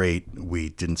together great. We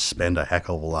didn't spend a heck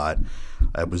of a lot.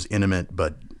 It was intimate,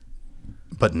 but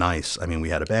nice. I mean, we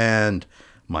had a band.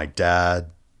 My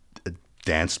dad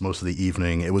danced most of the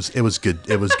evening. It was good.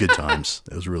 It was good times.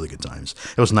 It was really good times.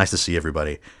 It was nice to see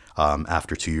everybody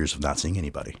after 2 years of not seeing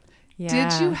anybody. Yeah.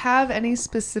 Did you have any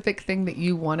specific thing that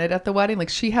you wanted at the wedding? Like,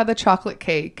 she had the chocolate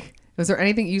cake. Was there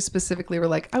anything you specifically were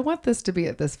like, I want this to be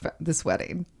at this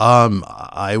wedding?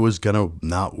 I was gonna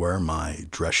not wear my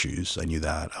dress shoes. I knew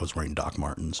that. I was wearing Doc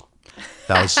Martens.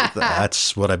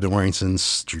 That's what I've been wearing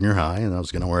since junior high, and I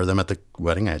was gonna wear them at the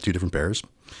wedding. I had 2 different pairs,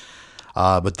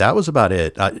 but that was about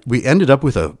it. We ended up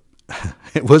with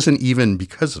it wasn't even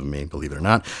because of me, believe it or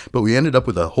not, but we ended up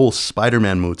with a whole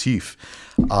Spider-Man motif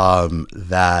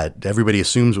that everybody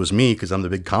assumes was me because I'm the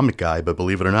big comic guy, but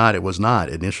believe it or not, it was not.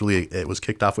 Initially, it was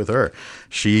kicked off with her.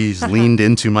 She's leaned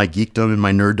into my geekdom and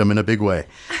my nerddom in a big way.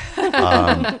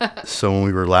 So when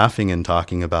we were laughing and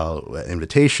talking about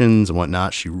invitations and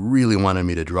whatnot, she really wanted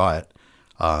me to draw it.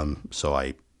 So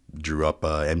I drew up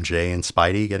MJ and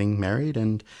Spidey getting married,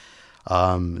 and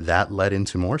that led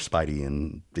into more Spidey,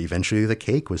 and eventually the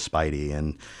cake was Spidey,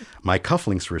 and my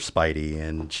cufflinks were Spidey,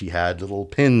 and she had little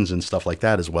pins and stuff like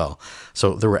that as well.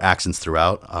 So there were accents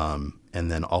throughout,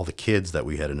 and then all the kids that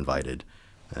we had invited,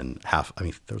 and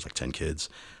there was like 10 kids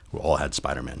who all had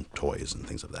Spider-Man toys and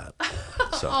things of that.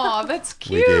 So Oh, that's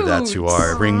we cute. gave that to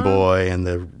our ring boy, and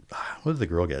what did the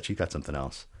girl get? She got something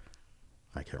else.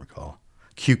 I can't recall.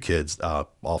 Cute kids,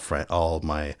 all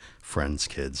my friends'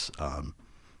 kids.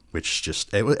 Which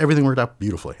everything worked out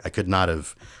beautifully. I could not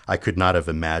have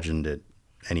imagined it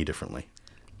any differently.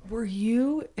 Were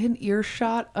you in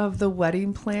earshot of the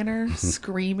wedding planner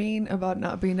screaming about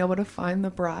not being able to find the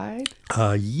bride?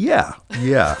 Yeah.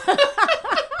 Yeah.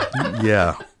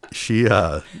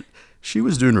 She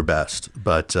was doing her best,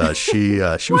 but she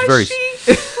was very.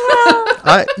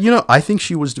 I think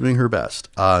she was doing her best.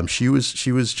 She was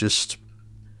just.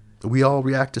 We all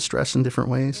react to stress in different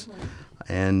ways,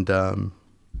 and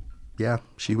yeah,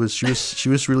 she was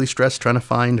really stressed trying to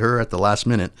find her at the last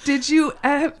minute. Did you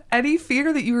have any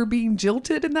fear that you were being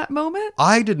jilted in that moment?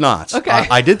 I did not. Okay.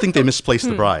 I did think they misplaced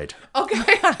the bride. Okay,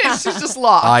 she's just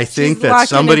lost. I think She's that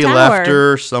locked in a somebody tower. left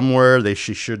her somewhere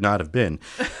she should not have been.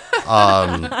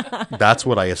 That's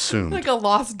what I assumed. Like a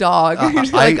lost dog. You're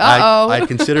just like, uh-oh. I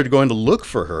considered going to look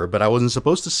for her, but I wasn't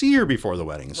supposed to see her before the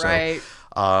wedding. So, Right.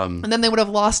 And then they would have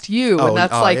lost you, Oh, and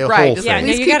that's a like, whole right, thing. just Yeah, at no,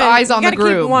 least you keep gotta- eyes on you the gotta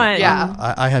keep groom. one. Yeah.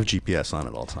 I have GPS on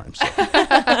at all times. So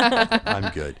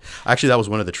I'm good. Actually, that was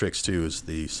one of the tricks too. Is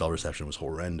the cell reception was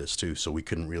horrendous too, so we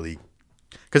couldn't really,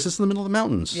 because it's in the middle of the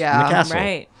mountains, in Yeah. the castle.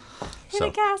 Right. In So,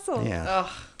 a castle. Yeah,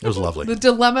 it was lovely. The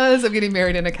dilemmas of getting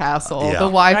married in a castle. Yeah. The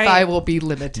Wi-Fi Right. will be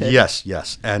limited.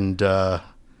 Yes, and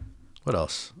what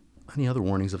else? Any other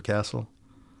warnings of castle?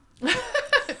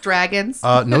 Dragons.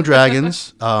 No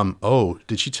dragons. Oh,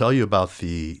 did she tell you about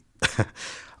the?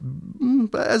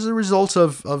 As a result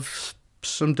of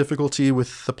some difficulty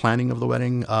with the planning of the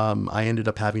wedding, I ended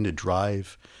up having to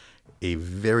drive a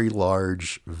very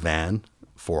large van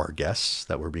for our guests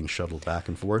that were being shuttled back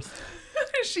and forth.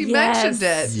 She Yes. mentioned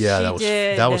it. Yeah, She that was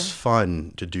did. that was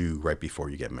fun to do right before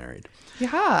you get married.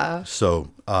 Yeah. So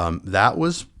that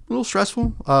was a little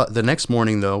stressful. The next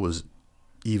morning, though, was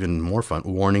even more fun.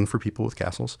 Warning for people with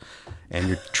castles. And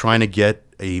you're trying to get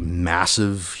a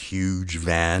massive, huge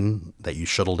van that you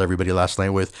shuttled everybody last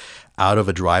night with out of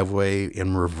a driveway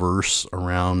in reverse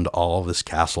around all of this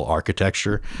castle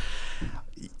architecture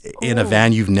in a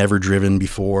van you've never driven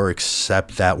before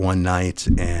except that one night.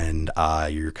 And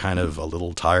you're kind of a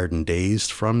little tired and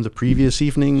dazed from the previous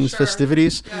evening's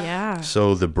festivities. Yeah.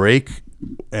 So the brake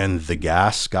and the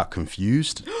gas got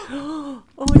confused, Oh,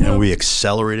 and we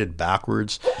accelerated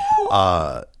backwards.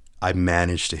 I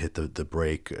managed to hit the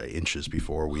brake inches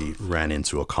before we ran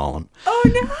into a column. Oh,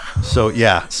 no. So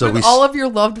yeah, so With all of your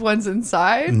loved ones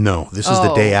inside? no, this is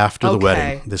the day after the okay.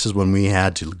 wedding. This is when we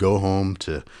had to go home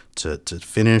to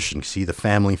finish and see the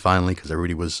family finally because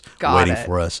everybody was Got waiting it.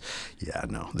 for us. Yeah,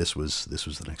 no, this was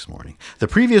the next morning. The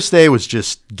previous day was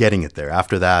just getting it there.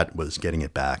 After that was getting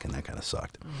it back, and that kind of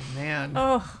sucked. Man.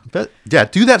 Oh, But yeah,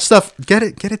 do that stuff. Get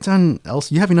it done.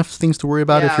 Else, you have enough things to worry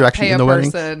about if you're actually pay in a the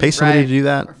wedding. person, Pay somebody right. to do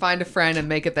that. Or find a friend and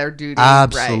make it their duty.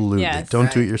 Absolutely. Yes.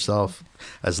 Don't do Right. it yourself.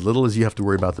 As little as you have to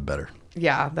worry about, the better. Right.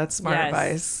 Yeah, that's smart Yes.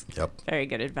 advice. Yep. very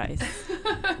good advice.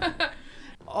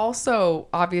 Also,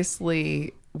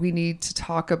 obviously, we need to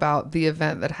talk about the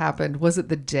event that happened. Was it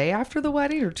the day after the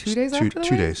wedding or 2 days after the Two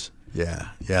wedding? days. Yeah.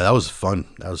 That was fun.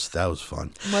 That was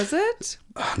fun. Was it?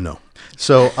 No.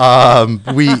 So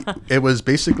it was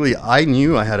basically, I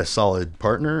knew I had a solid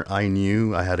partner. I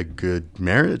knew I had a good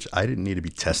marriage. I didn't need to be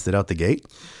tested out the gate.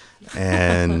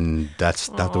 And that's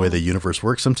not the way the universe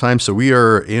works sometimes. So we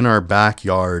are in our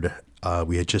backyard.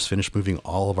 We had just finished moving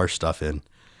all of our stuff in.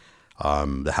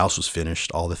 The house was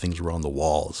finished. All the things were on the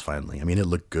walls finally. I mean, it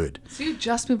looked good. So you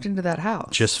just moved into that house.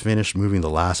 Just finished moving the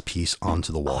last piece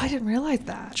onto the wall. I didn't realize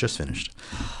that. Just finished.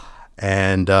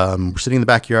 And we're sitting in the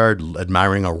backyard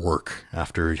admiring our work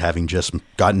after having just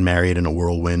gotten married in a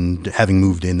whirlwind, having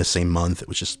moved in the same month. It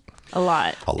was just A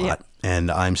lot. a lot. Yeah.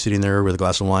 And I'm sitting there with a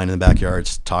glass of wine in the backyard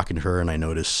talking to her, and I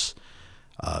notice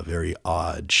a very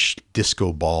odd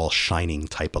disco ball shining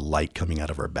type of light coming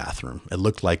out of our bathroom. It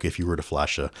looked like if you were to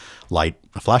flash a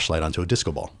flashlight onto a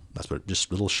disco ball. That's what, just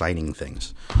little shining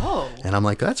things. Oh. And I'm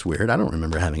like, that's weird. I don't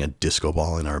remember having a disco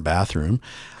ball in our bathroom.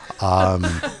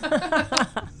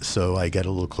 So I get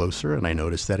a little closer and I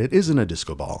notice that it isn't a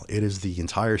disco ball. It is the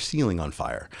entire ceiling on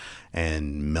fire.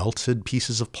 And melted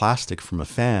pieces of plastic from a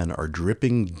fan are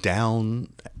dripping down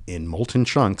in molten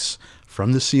chunks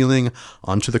from the ceiling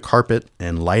onto the carpet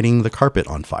and lighting the carpet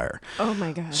on fire. Oh,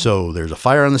 my God. So there's a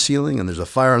fire on the ceiling and there's a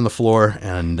fire on the floor.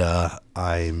 And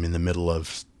I'm in the middle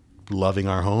of loving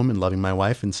our home and loving my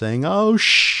wife and saying, oh,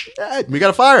 shit, we got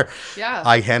a fire. Yeah.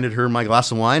 I handed her my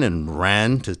glass of wine and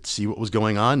ran to see what was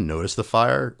going on, noticed the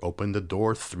fire, opened the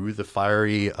door, threw the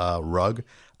fiery rug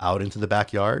out into the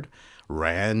backyard,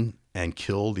 ran and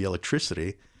killed the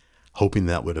electricity, hoping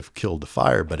that would have killed the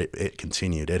fire, but it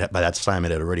continued. By that time,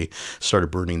 it had already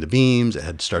started burning the beams. It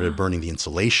had started burning the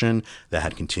insulation that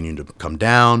had continued to come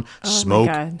down, smoke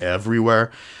God.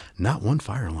 everywhere. Not one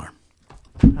fire alarm.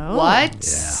 Oh. What?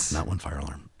 Yeah, not one fire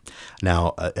alarm.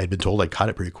 Now, I'd been told I caught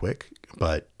it pretty quick,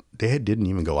 but they didn't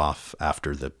even go off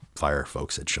after the fire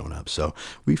folks had shown up. So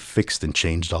we fixed and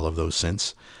changed all of those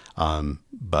since.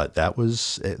 But that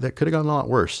could have gone a lot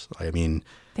worse. I mean,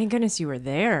 Thank goodness you were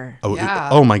there. Oh, Yeah.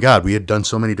 oh my God. We had done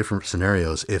so many different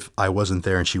scenarios. If I wasn't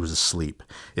there and she was asleep,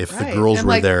 if Right. the girls And,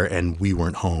 were like- there and we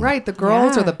weren't home. Right, the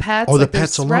girls Yeah. or the pets. Oh, the like,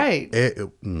 pets there's-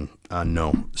 alone. Right.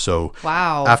 No. So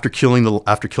Wow. After killing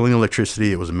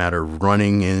electricity, it was a matter of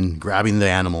running in, grabbing the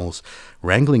animals,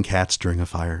 wrangling cats during a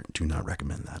fire. Do not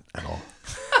recommend that at all.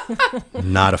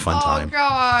 Not a fun Oh time.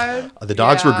 God. The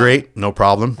dogs were Yeah. great, no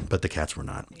problem, but the cats were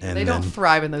not. And They don't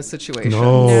thrive in those situations.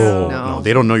 no,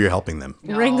 they don't know you're helping them.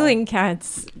 No. Wrangling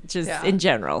cats, just Yeah. in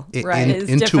general, Right. is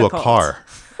Into difficult. a car.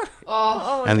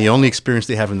 Oh, And the only experience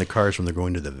they have in the car is when they're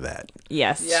going to the vet.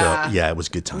 Yes. Yeah. So yeah, it was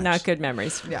good times. Not good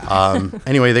memories. yeah.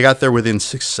 Anyway, they got there within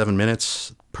 6-7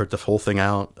 minutes, put the whole thing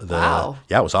out. Wow.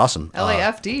 Yeah, it was awesome.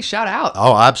 LAFD, shout out.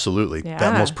 Oh, absolutely. Yeah.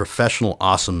 That most professional,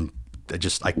 awesome.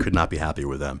 I could not be happier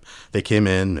with them. They came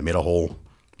in, they made a hole,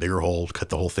 bigger hole, cut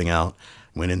the whole thing out,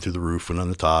 went in through the roof, went on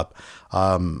the top.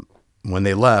 When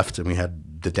they left and we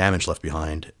had the damage left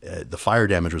behind, the fire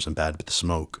damage wasn't bad, but the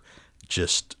smoke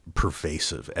just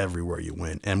pervasive everywhere you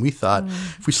went. And we thought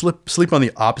if we sleep on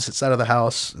the opposite side of the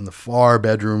house in the far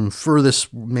bedroom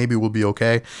furthest, maybe we'll be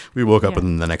okay. We woke up Yeah.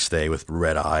 the next day with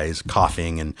red eyes,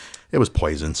 coughing, and it was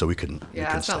poison, so we couldn't. we Yeah,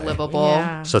 couldn't it's not stay. livable.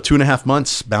 Yeah. So 2.5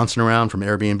 months bouncing around from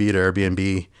Airbnb to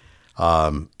Airbnb.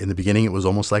 In the beginning, it was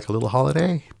almost like a little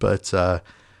holiday, but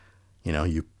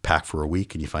you pack for a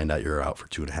week and you find out you're out for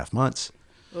 2.5 months.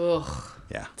 Ugh.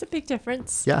 Yeah, It's a big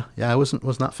difference. yeah, it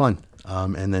was not fun.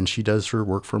 And then she does her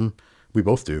work we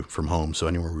both do from home, so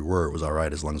anywhere we were, it was all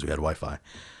right as long as we had Wi-Fi.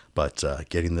 But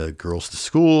getting the girls to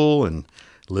school and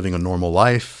living a normal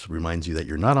life reminds you that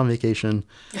you're not on vacation,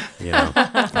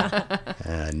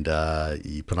 and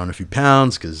you put on a few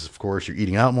pounds because, of course, you're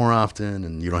eating out more often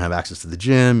and you don't have access to the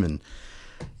gym. And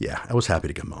yeah, I was happy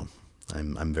to come home.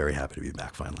 I'm very happy to be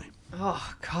back finally.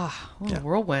 Oh God, what a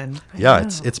whirlwind. Yeah,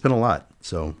 it's been a lot.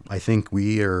 So I think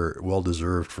we are well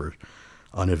deserved for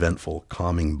uneventful,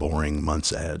 calming, boring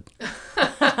months ahead.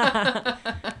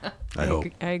 I hope.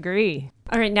 I agree.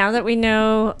 All right, now that we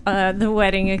know the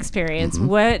wedding experience,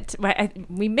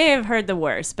 we may have heard the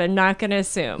worst, but I'm not going to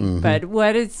assume. But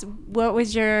what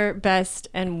was your best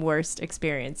and worst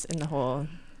experience in the whole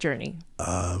journey?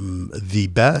 The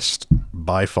best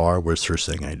by far was her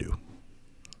saying I do.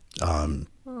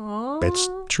 It's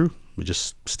true. We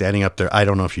just standing up there. I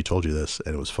don't know if she told you this,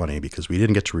 and it was funny because we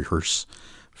didn't get to rehearse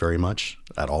very much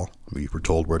at all. We were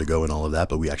told where to go and all of that,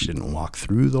 but we actually didn't walk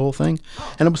through the whole thing.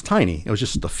 And it was tiny. It was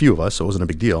just a few of us, so it wasn't a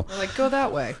big deal. We're like, go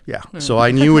that way. Yeah. So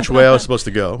I knew which way I was supposed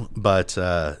to go, but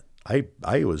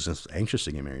I was just anxious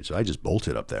to get married, so I just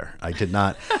bolted up there. I did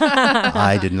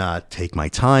not take my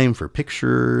time for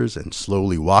pictures and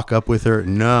slowly walk up with her.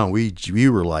 No, we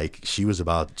were like she was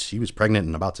pregnant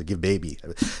and about to give baby.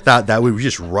 That we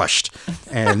just rushed,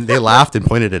 and they laughed and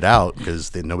pointed it out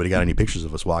because nobody got any pictures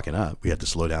of us walking up. We had to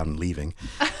slow down and leaving.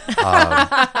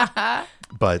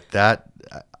 But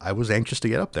I was anxious to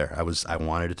get up there. I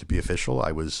wanted it to be official.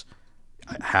 I was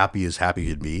happy as happy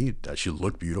could be. She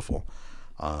looked beautiful.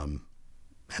 And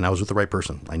I was with the right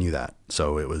person. I knew that.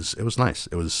 So it was nice.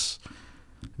 It was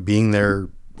being there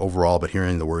overall, but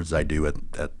hearing the words I do at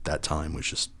that time was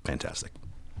just fantastic.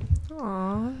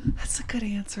 Aw, That's a good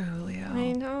answer, Julio.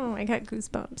 I know. I got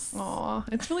goosebumps. Aw,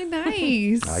 it's really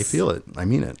nice. I feel it. I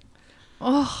mean it.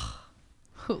 Oh,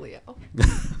 Julio.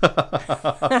 Just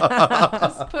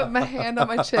put my hand on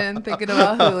my chin thinking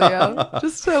about Julio.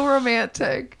 Just so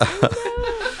romantic.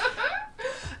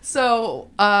 So,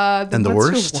 And the what's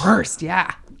worst? your worst,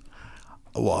 yeah.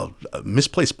 Well,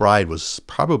 Misplaced Bride was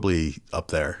probably up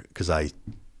there because I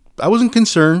wasn't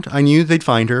concerned. I knew they'd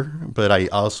find her, but I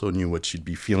also knew what she'd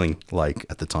be feeling like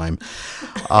at the time.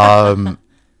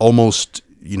 Almost,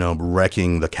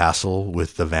 wrecking the castle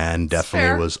with the van definitely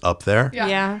fair. was up there.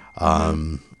 Yeah.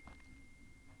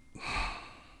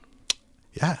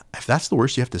 Yeah, if that's the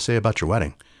worst you have to say about your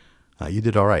wedding, you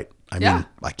did all right. I Yeah. mean,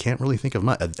 I can't really think of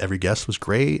much. Every guest was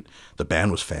great. The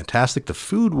band was fantastic. The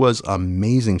food was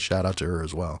amazing. Shout out to her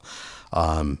as well.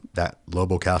 That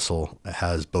Lobo Castle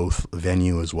has both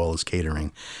venue as well as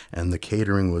catering. And the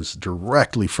catering was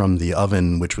directly from the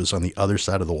oven, which was on the other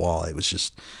side of the wall. It was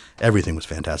just, everything was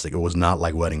fantastic. It was not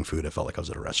like wedding food. It felt like I was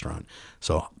at a restaurant.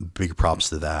 So big props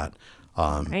to that.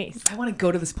 Nice. I want to go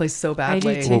to this place so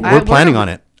badly. too. We're planning on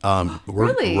it.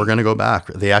 Really? We're going to go back.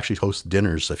 They actually host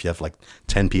dinners. If you have like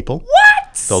 10 people,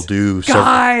 What? they'll do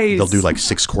Guys! they'll do like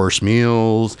 6-course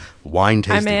meals, wine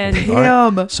tasting. in. All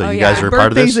right. Damn. So Oh, you yeah. guys are a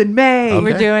part of this. Birthdays in May. Okay.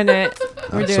 We're doing it.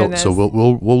 We're doing this. So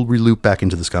we'll reloop back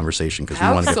into this conversation because we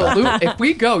want to get back. Absolutely. If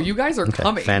we go, you guys are Okay,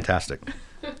 coming. fantastic.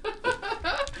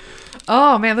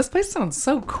 Oh man, this place sounds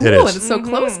so cool It is. and it's so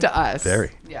close to us.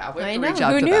 Very. Yeah, we have I to know. reach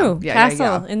out Who to knew? them. Yeah, Castle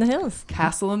yeah. in the hills.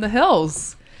 Castle in the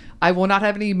Hills. I will not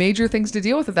have any major things to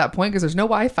deal with at that point because there's no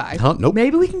Wi-Fi. Nope.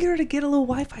 Maybe we can get her to get a little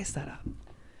Wi-Fi set up.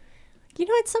 You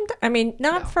know what? Sometimes, I mean,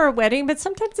 not for a wedding, but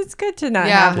sometimes it's good to not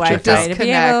Yeah, have Wi-Fi to be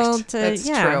able to. That's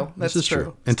yeah. true. That's This is true.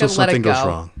 true. Just Until gotta let it something goes go.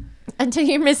 wrong. Until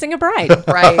you're missing a bride.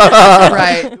 Right.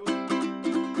 Right.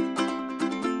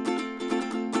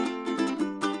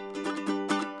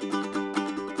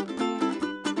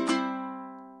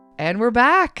 And we're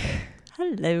back.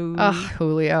 Hello.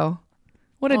 Julio.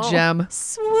 What a gem.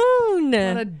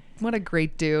 Swoon. What a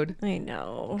great dude. I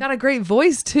know. Got a great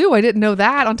voice too. I didn't know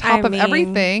that. On top I of mean,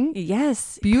 everything.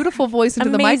 Yes. Beautiful voice into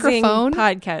Amazing the microphone.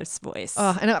 podcast voice.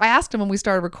 And I asked him when we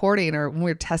started recording or when we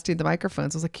were testing the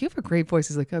microphones, I was like, you have a great voice.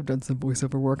 He's like, I've done some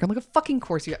voiceover work. I'm like, of fucking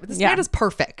course you have. This man is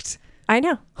perfect. I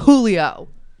know. Julio.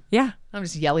 Yeah. I'm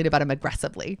just yelling about him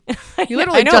aggressively. He I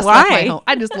literally know just left my why. home.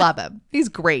 I just love him. He's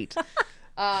great.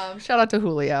 Shout out to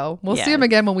Julio. We'll see Yeah. him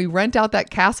again when we rent out that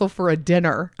castle for a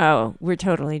dinner. Oh, we're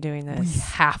totally doing We this.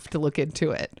 have to look into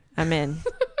it. I'm in.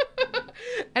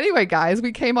 Anyway, guys,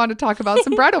 we came on to talk about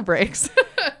some bridal breaks.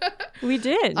 We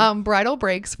did. Bridal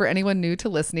breaks, for anyone new to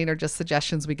listening, are just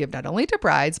suggestions we give not only to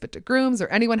brides, but to grooms or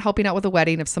anyone helping out with a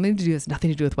wedding if something to do has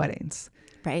nothing to do with weddings.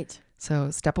 Right.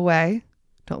 So step away.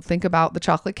 Don't think about the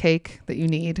chocolate cake that you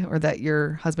need or that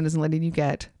your husband isn't letting you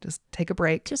get. Just take a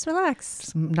break. Just relax.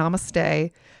 Just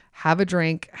namaste. Have a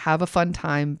drink. Have a fun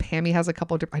time. Pammy has a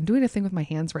couple of different... I'm doing a thing with my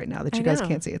hands right now that you I guys know.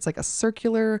 can't see. It's like a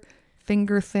circular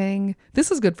finger thing.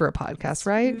 This is good for a podcast,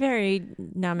 right? Very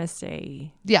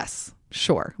namaste. Yes.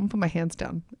 Sure. I'm going to put my hands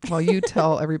down while you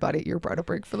tell everybody your bridal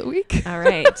break for the week. All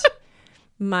right.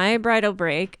 My bridal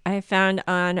break I found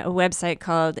on a website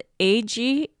called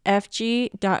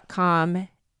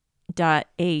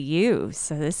agfg.com.au.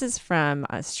 So this is from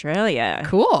Australia.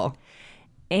 Cool.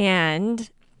 And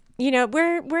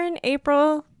we're in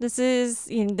April. This is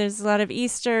there's a lot of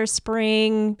Easter,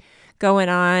 spring going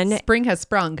on. Spring has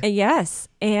sprung. Yes,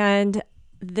 and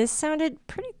this sounded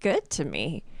pretty good to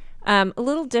me. A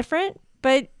little different,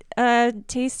 but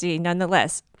tasty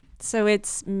nonetheless. So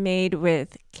it's made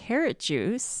with carrot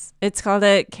juice. It's called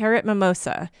a carrot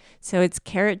mimosa. So it's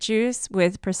carrot juice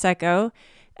with Prosecco.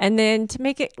 And then to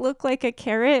make it look like a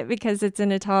carrot, because it's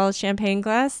in a tall champagne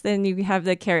glass, then you have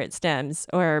the carrot stems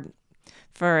or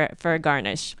for a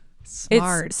garnish.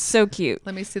 Smart. It's so cute.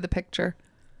 Let me see the picture.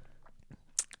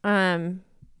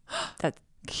 That's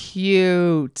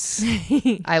Cute.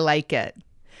 I like it.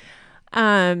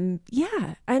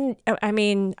 yeah. And I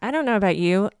mean, I don't know about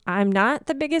you. I'm not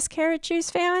the biggest carrot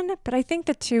juice fan, but I think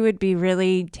the two would be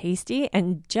really tasty.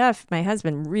 And Jeff, my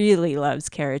husband, really loves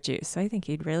carrot juice. So I think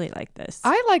he'd really like this.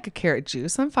 I like a carrot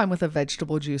juice. I'm fine with a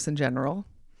vegetable juice in general.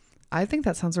 I think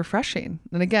that sounds refreshing.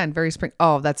 And again, very spring.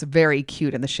 Oh, that's very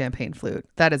cute in the champagne flute.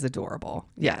 That is adorable.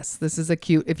 Yes, this is a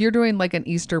cute. If you're doing like an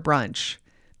Easter brunch,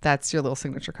 that's your little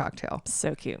signature cocktail.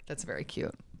 So cute. That's very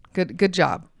cute. Good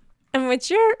job. And what's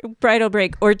your bridal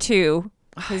break or two?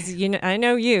 Because I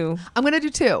know you. I'm going to do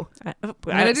two. I'm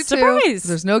going to do surprise. two.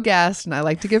 There's no guest, and I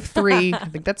like to give three. I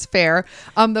think that's fair.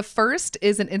 The first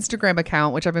is an Instagram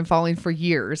account, which I've been following for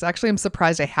years. Actually, I'm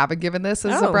surprised I haven't given this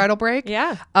as a Oh, bridal break.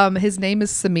 yeah. His name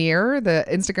is Samir. The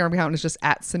Instagram account is just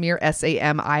at Samir,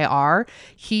 Samir.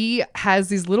 He has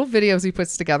these little videos he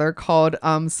puts together called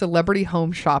Celebrity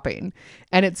Home Shopping.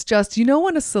 And it's just,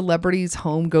 when a celebrity's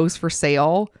home goes for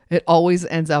sale, it always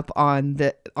ends up on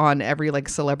every like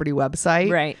celebrity website.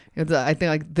 Right. I think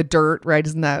like The Dirt, right?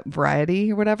 Isn't that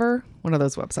Variety or whatever? One of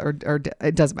those websites, or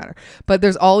it doesn't matter. But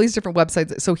there's all these different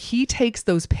websites. So he takes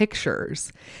those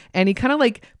pictures and he kind of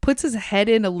like puts his head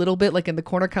in a little bit, like in the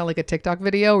corner, kind of like a TikTok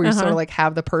video where you sort of like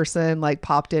have the person like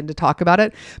popped in to talk about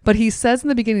it. But he says in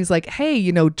the beginning, he's like,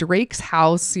 hey, Drake's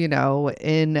house,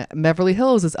 in Beverly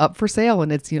Hills is up for sale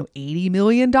and it's, $80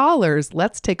 million.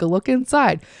 Let's take a look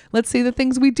inside. Let's see the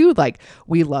things we do. Like,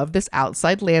 we love this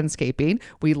outside landscaping.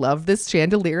 We love this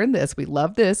chandelier in this. We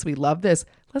love this. We love this.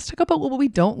 Let's talk about what we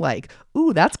don't like.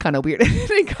 Ooh, that's kind of weird. And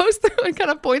he goes through and kind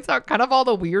of points out kind of all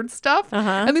the weird stuff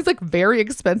and these like very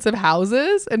expensive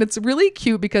houses. And it's really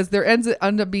cute because there ends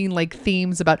up being like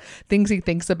themes about things he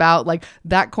thinks about. Like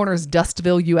that corner is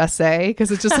Dustville, USA,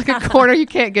 because it's just like a corner you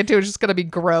can't get to. It's just going to be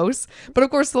gross. But of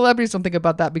course, celebrities don't think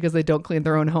about that because they don't clean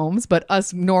their own homes. But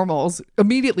us normals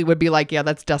immediately would be like, yeah,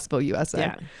 that's Dustville, USA.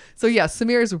 Yeah. So yeah,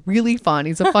 Samir is really fun.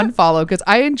 He's a fun follow because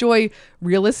I enjoy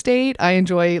real estate. I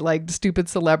enjoy like stupid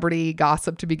celebrities celebrity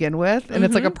gossip to begin with. And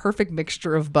it's like a perfect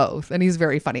mixture of both. And he's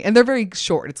very funny. And they're very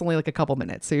short. It's only like a couple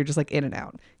minutes. So you're just like in and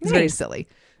out. He's very silly.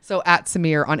 So at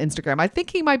Samir on Instagram. I think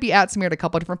he might be at Samir at a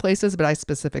couple of different places, but I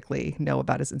specifically know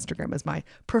about his Instagram as my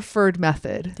preferred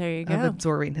method There you of go.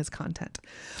 absorbing his content.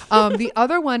 The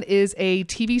other one is a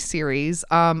TV series.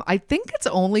 I think it's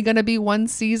only going to be one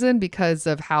season because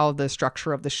of how the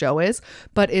structure of the show is,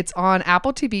 but it's on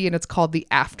Apple TV and it's called The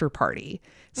After Party.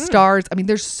 Stars, I mean,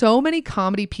 there's so many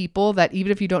comedy people that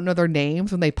even if you don't know their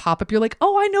names, when they pop up, you're like,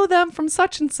 oh, I know them from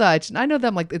such and such. And I know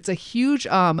them. Like, it's a huge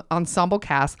ensemble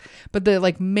cast. But the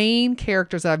like main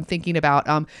characters that I'm thinking about,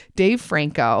 Dave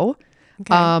Franco,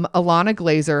 Alana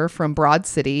Glazer from Broad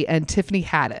City, and Tiffany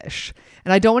Haddish.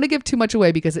 And I don't want to give too much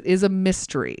away because it is a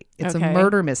mystery. It's a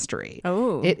murder mystery.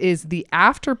 Oh. It is the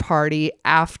after party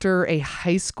after a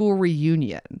high school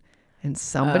reunion. And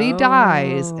somebody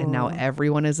dies, and now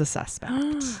everyone is a suspect.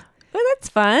 Well, that's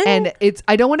fun. And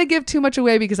I don't want to give too much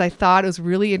away because I thought it was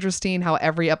really interesting how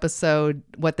every episode,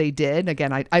 what they did.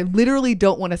 Again, I literally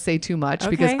don't want to say too much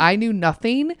because I knew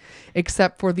nothing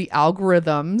except for the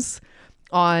algorithms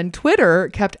on Twitter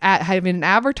kept having an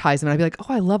advertisement. I'd be like,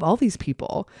 oh, I love all these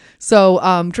people. So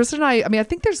Tristan and I mean, I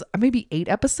think there's maybe 8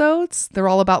 episodes. They're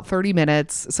all about 30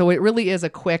 minutes. So it really is a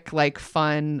quick, like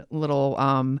fun little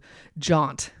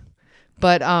jaunt.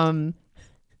 But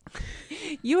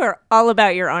you are all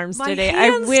about your arms my today.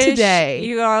 hands I wish today.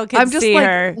 you all could I'm just see like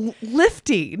her.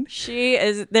 Lifting.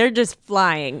 They're just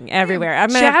flying everywhere. I'm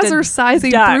gonna have to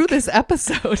jazzercising duck. through this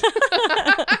episode.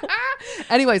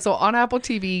 Anyway, so on Apple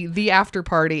TV, The After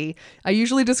Party. I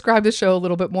usually describe the show a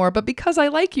little bit more, but because I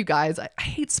like you guys, I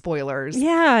hate spoilers.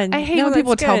 Yeah, I hate when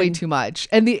people tell me too much.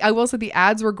 And I will say the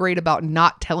ads were great about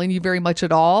not telling you very much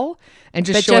at all and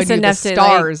just But showing just you the enough to,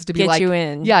 stars like, to be get like, you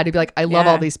in. yeah, to be like, I love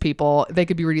Yeah. all these people. They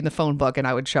could be reading the phone book and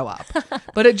I would show up.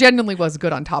 But it genuinely was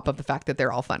good on top of the fact that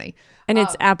they're all funny. And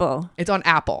it's Apple. It's on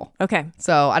Apple. Okay.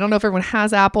 So I don't know if everyone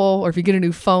has Apple or if you get a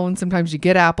new phone, sometimes you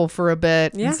get Apple for a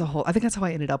bit. Yeah. I think that's how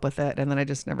I ended up with it. And then I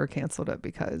just never canceled it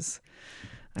because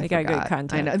They got good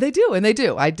content. I know they do. And they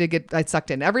do. I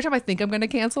sucked in. Every time I think I'm going to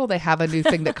cancel, they have a new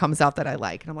thing that comes out that I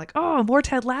like. And I'm like, oh, more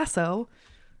Ted Lasso.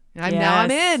 Now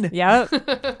I'm in. Yep.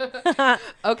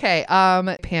 Okay.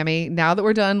 Pammy, now that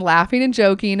we're done laughing and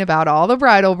joking about all the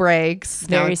bridal breaks,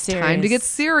 now Very it's time to serious. get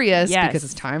serious Yes. because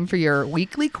it's time for your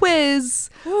weekly quiz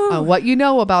on what you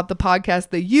know about the podcast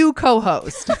that you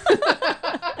co-host.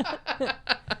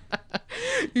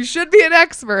 You should be an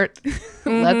expert.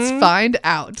 Let's find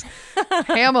out.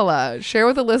 Pamela, share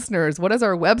with the listeners, what is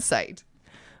our website?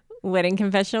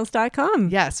 WeddingConfessionals.com.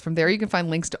 Yes, from there you can find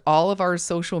links to all of our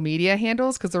social media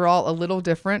handles because they're all a little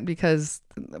different because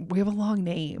we have a long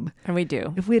name. And we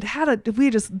do. If we had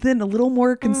just been a little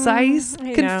more concise, I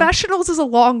know. confessionals is a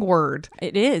long word.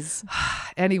 It is.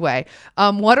 Anyway,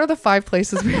 what are the 5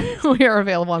 places we are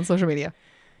available on social media?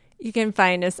 You can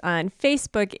find us on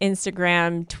Facebook,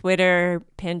 Instagram, Twitter,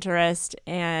 Pinterest,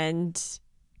 and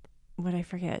what I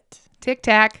forget?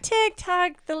 TikTok.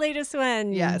 TikTok, the latest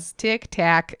one. Yes,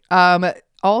 TikTok.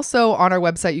 Also on our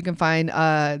website, you can find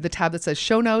the tab that says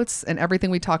show notes and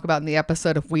everything we talk about in the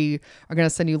episode. If we are going to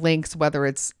send you links, whether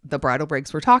it's the bridal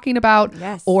breaks we're talking about,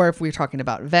 Yes. or if we're talking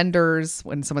about vendors,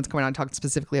 when someone's coming on and talking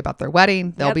specifically about their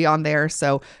wedding, they'll Yep. be on there.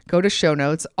 So go to show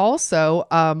notes. Also,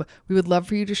 we would love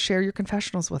for you to share your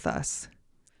confessionals with us.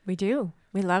 We do.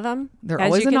 We love them. They're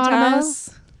always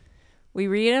anonymous. We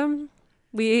read them.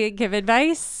 We give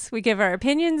advice. We give our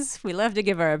opinions. We love to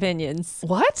give our opinions.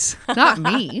 What? Not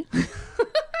me.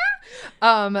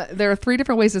 There are 3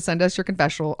 different ways to send us your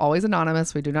confessional, always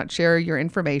anonymous. We do not share your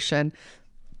information.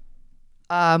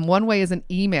 One way is an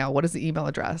email. What is the email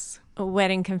address?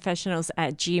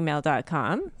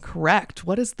 WeddingConfessionals@gmail.com. Correct.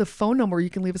 What is the phone number? You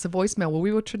can leave us a voicemail. Well,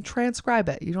 we will transcribe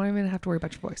it. You don't even have to worry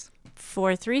about your voice.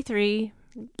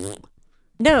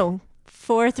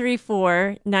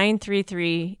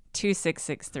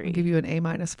 434-933-2663. I'll give you an A-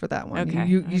 for that one.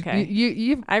 Okay, okay.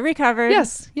 You I recovered.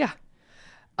 yes. Yeah.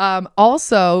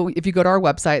 Also, if you go to our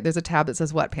website, there's a tab that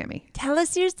says what, Pammy? Tell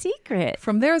us your secret.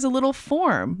 From there is a little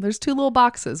form. There's 2 little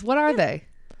boxes. What are they?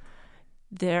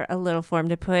 They're a little form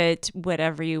to put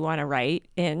whatever you want to write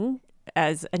in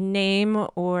as a name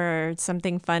or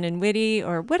something fun and witty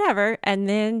or whatever. And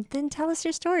then tell us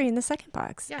your story in the second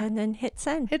box. Yeah. And then hit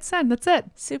send. Hit send. That's it.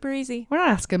 Super easy. We're not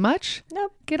asking much.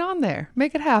 Nope. Get on there.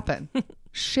 Make it happen.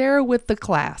 Share with the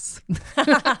class.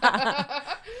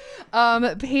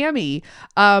 Pammy,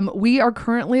 we are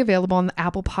currently available on the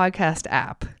Apple Podcast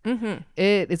app.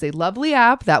 It is a lovely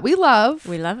app that we love.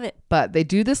 We love it. But they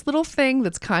do this little thing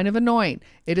that's kind of annoying.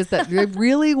 It is that they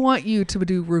really want you to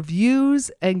do reviews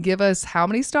and give us how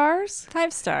many stars?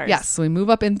 5 stars. Yes. So we move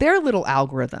up in their little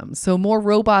algorithm. So more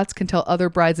robots can tell other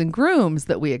brides and grooms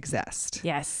that we exist.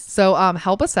 Yes. So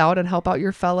help us out and help out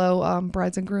your fellow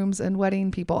brides and grooms and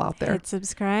wedding people out there. Hit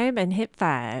subscribe and hit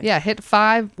 5. Yeah. Hit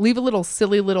 5. Leave a little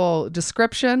silly little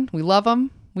description. We love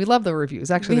them. We love the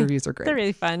reviews. Actually, the reviews are great. They're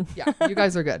really fun. Yeah, you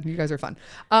guys are good. You guys are fun.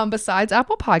 Besides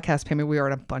Apple Podcast, Pammy, we are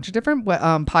in a bunch of different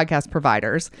podcast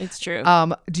providers. It's true.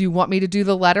 Do you want me to do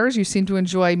the letters? You seem to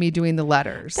enjoy me doing the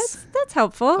letters. That's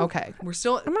helpful. Okay.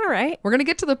 I'm all right. We're going to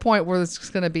get to the point where it's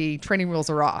going to be training wheels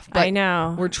are off. But I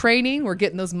know. We're training. We're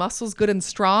getting those muscles good and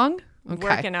strong. Okay.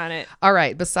 Working on it. All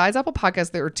right. Besides Apple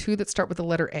Podcasts, there are 2 that start with the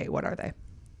letter A. What are they?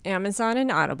 Amazon and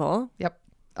Audible. Yep.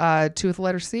 2 with the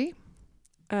letter C.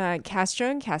 Castro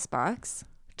and Castbox.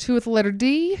 2 with the letter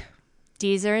D.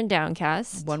 Deezer and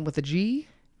Downcast. 1 with a G.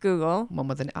 Google. 1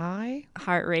 with an I.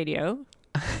 Heart Radio.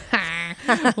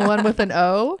 1 with an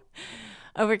O.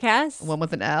 Overcast. 1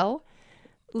 with an L.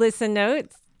 Listen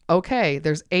Notes. Okay,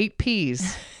 there's 8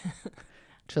 P's.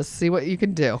 Just see what you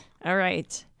can do. All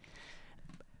right.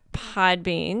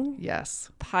 Podbean.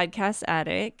 Yes. Podcast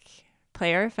Addict.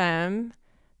 Player FM.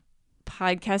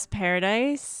 Podcast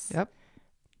Paradise. Yep.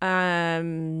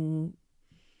 When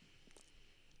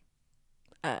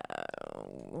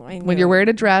you're wearing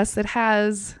a dress, it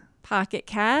has Pocket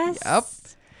Cast.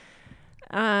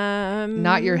 Yep.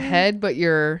 Not your head, but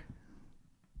you're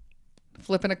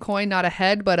flipping a coin. Not a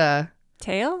head, but a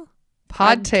tail.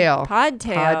 Podtail.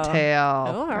 Podtail.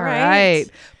 Oh, all right. right.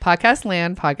 Podcast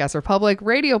Land, Podcast Republic,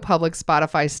 Radio Public,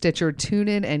 Spotify, Stitcher,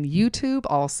 TuneIn, and YouTube.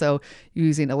 Also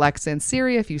using Alexa and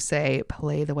Siri. If you say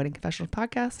play the Wedding Confessionals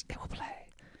podcast, it will play.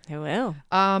 It will.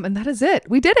 And that is it.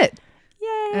 We did it.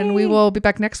 Yay. And we will be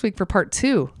back next week for part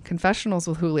 2, Confessionals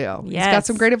with Julio. Yes. He's got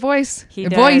some great voice. He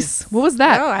Voice. does. What was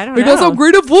that? Oh, I don't He know. got so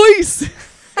great a voice.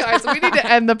 Guys, we need to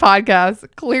end the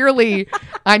podcast. Clearly,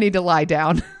 I need to lie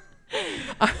down.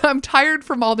 I'm tired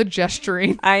from all the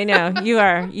gesturing. I know. You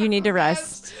are. You need to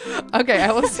rest. Okay,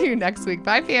 I will see you next week.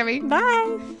 Bye, Pammy.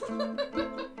 Bye.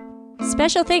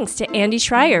 Special thanks to Andy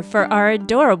Schreier for our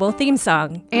adorable theme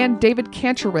song. And David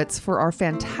Kantrowitz for our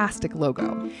fantastic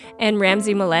logo. And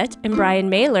Ramsey Millette and Brian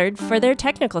Maylard for their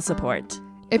technical support.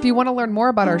 If you want to learn more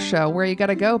about our show, where you got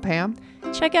to go, Pam?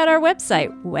 Check out our website,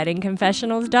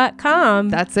 weddingconfessionals.com.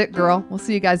 That's it, girl. We'll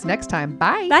see you guys next time.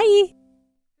 Bye. Bye.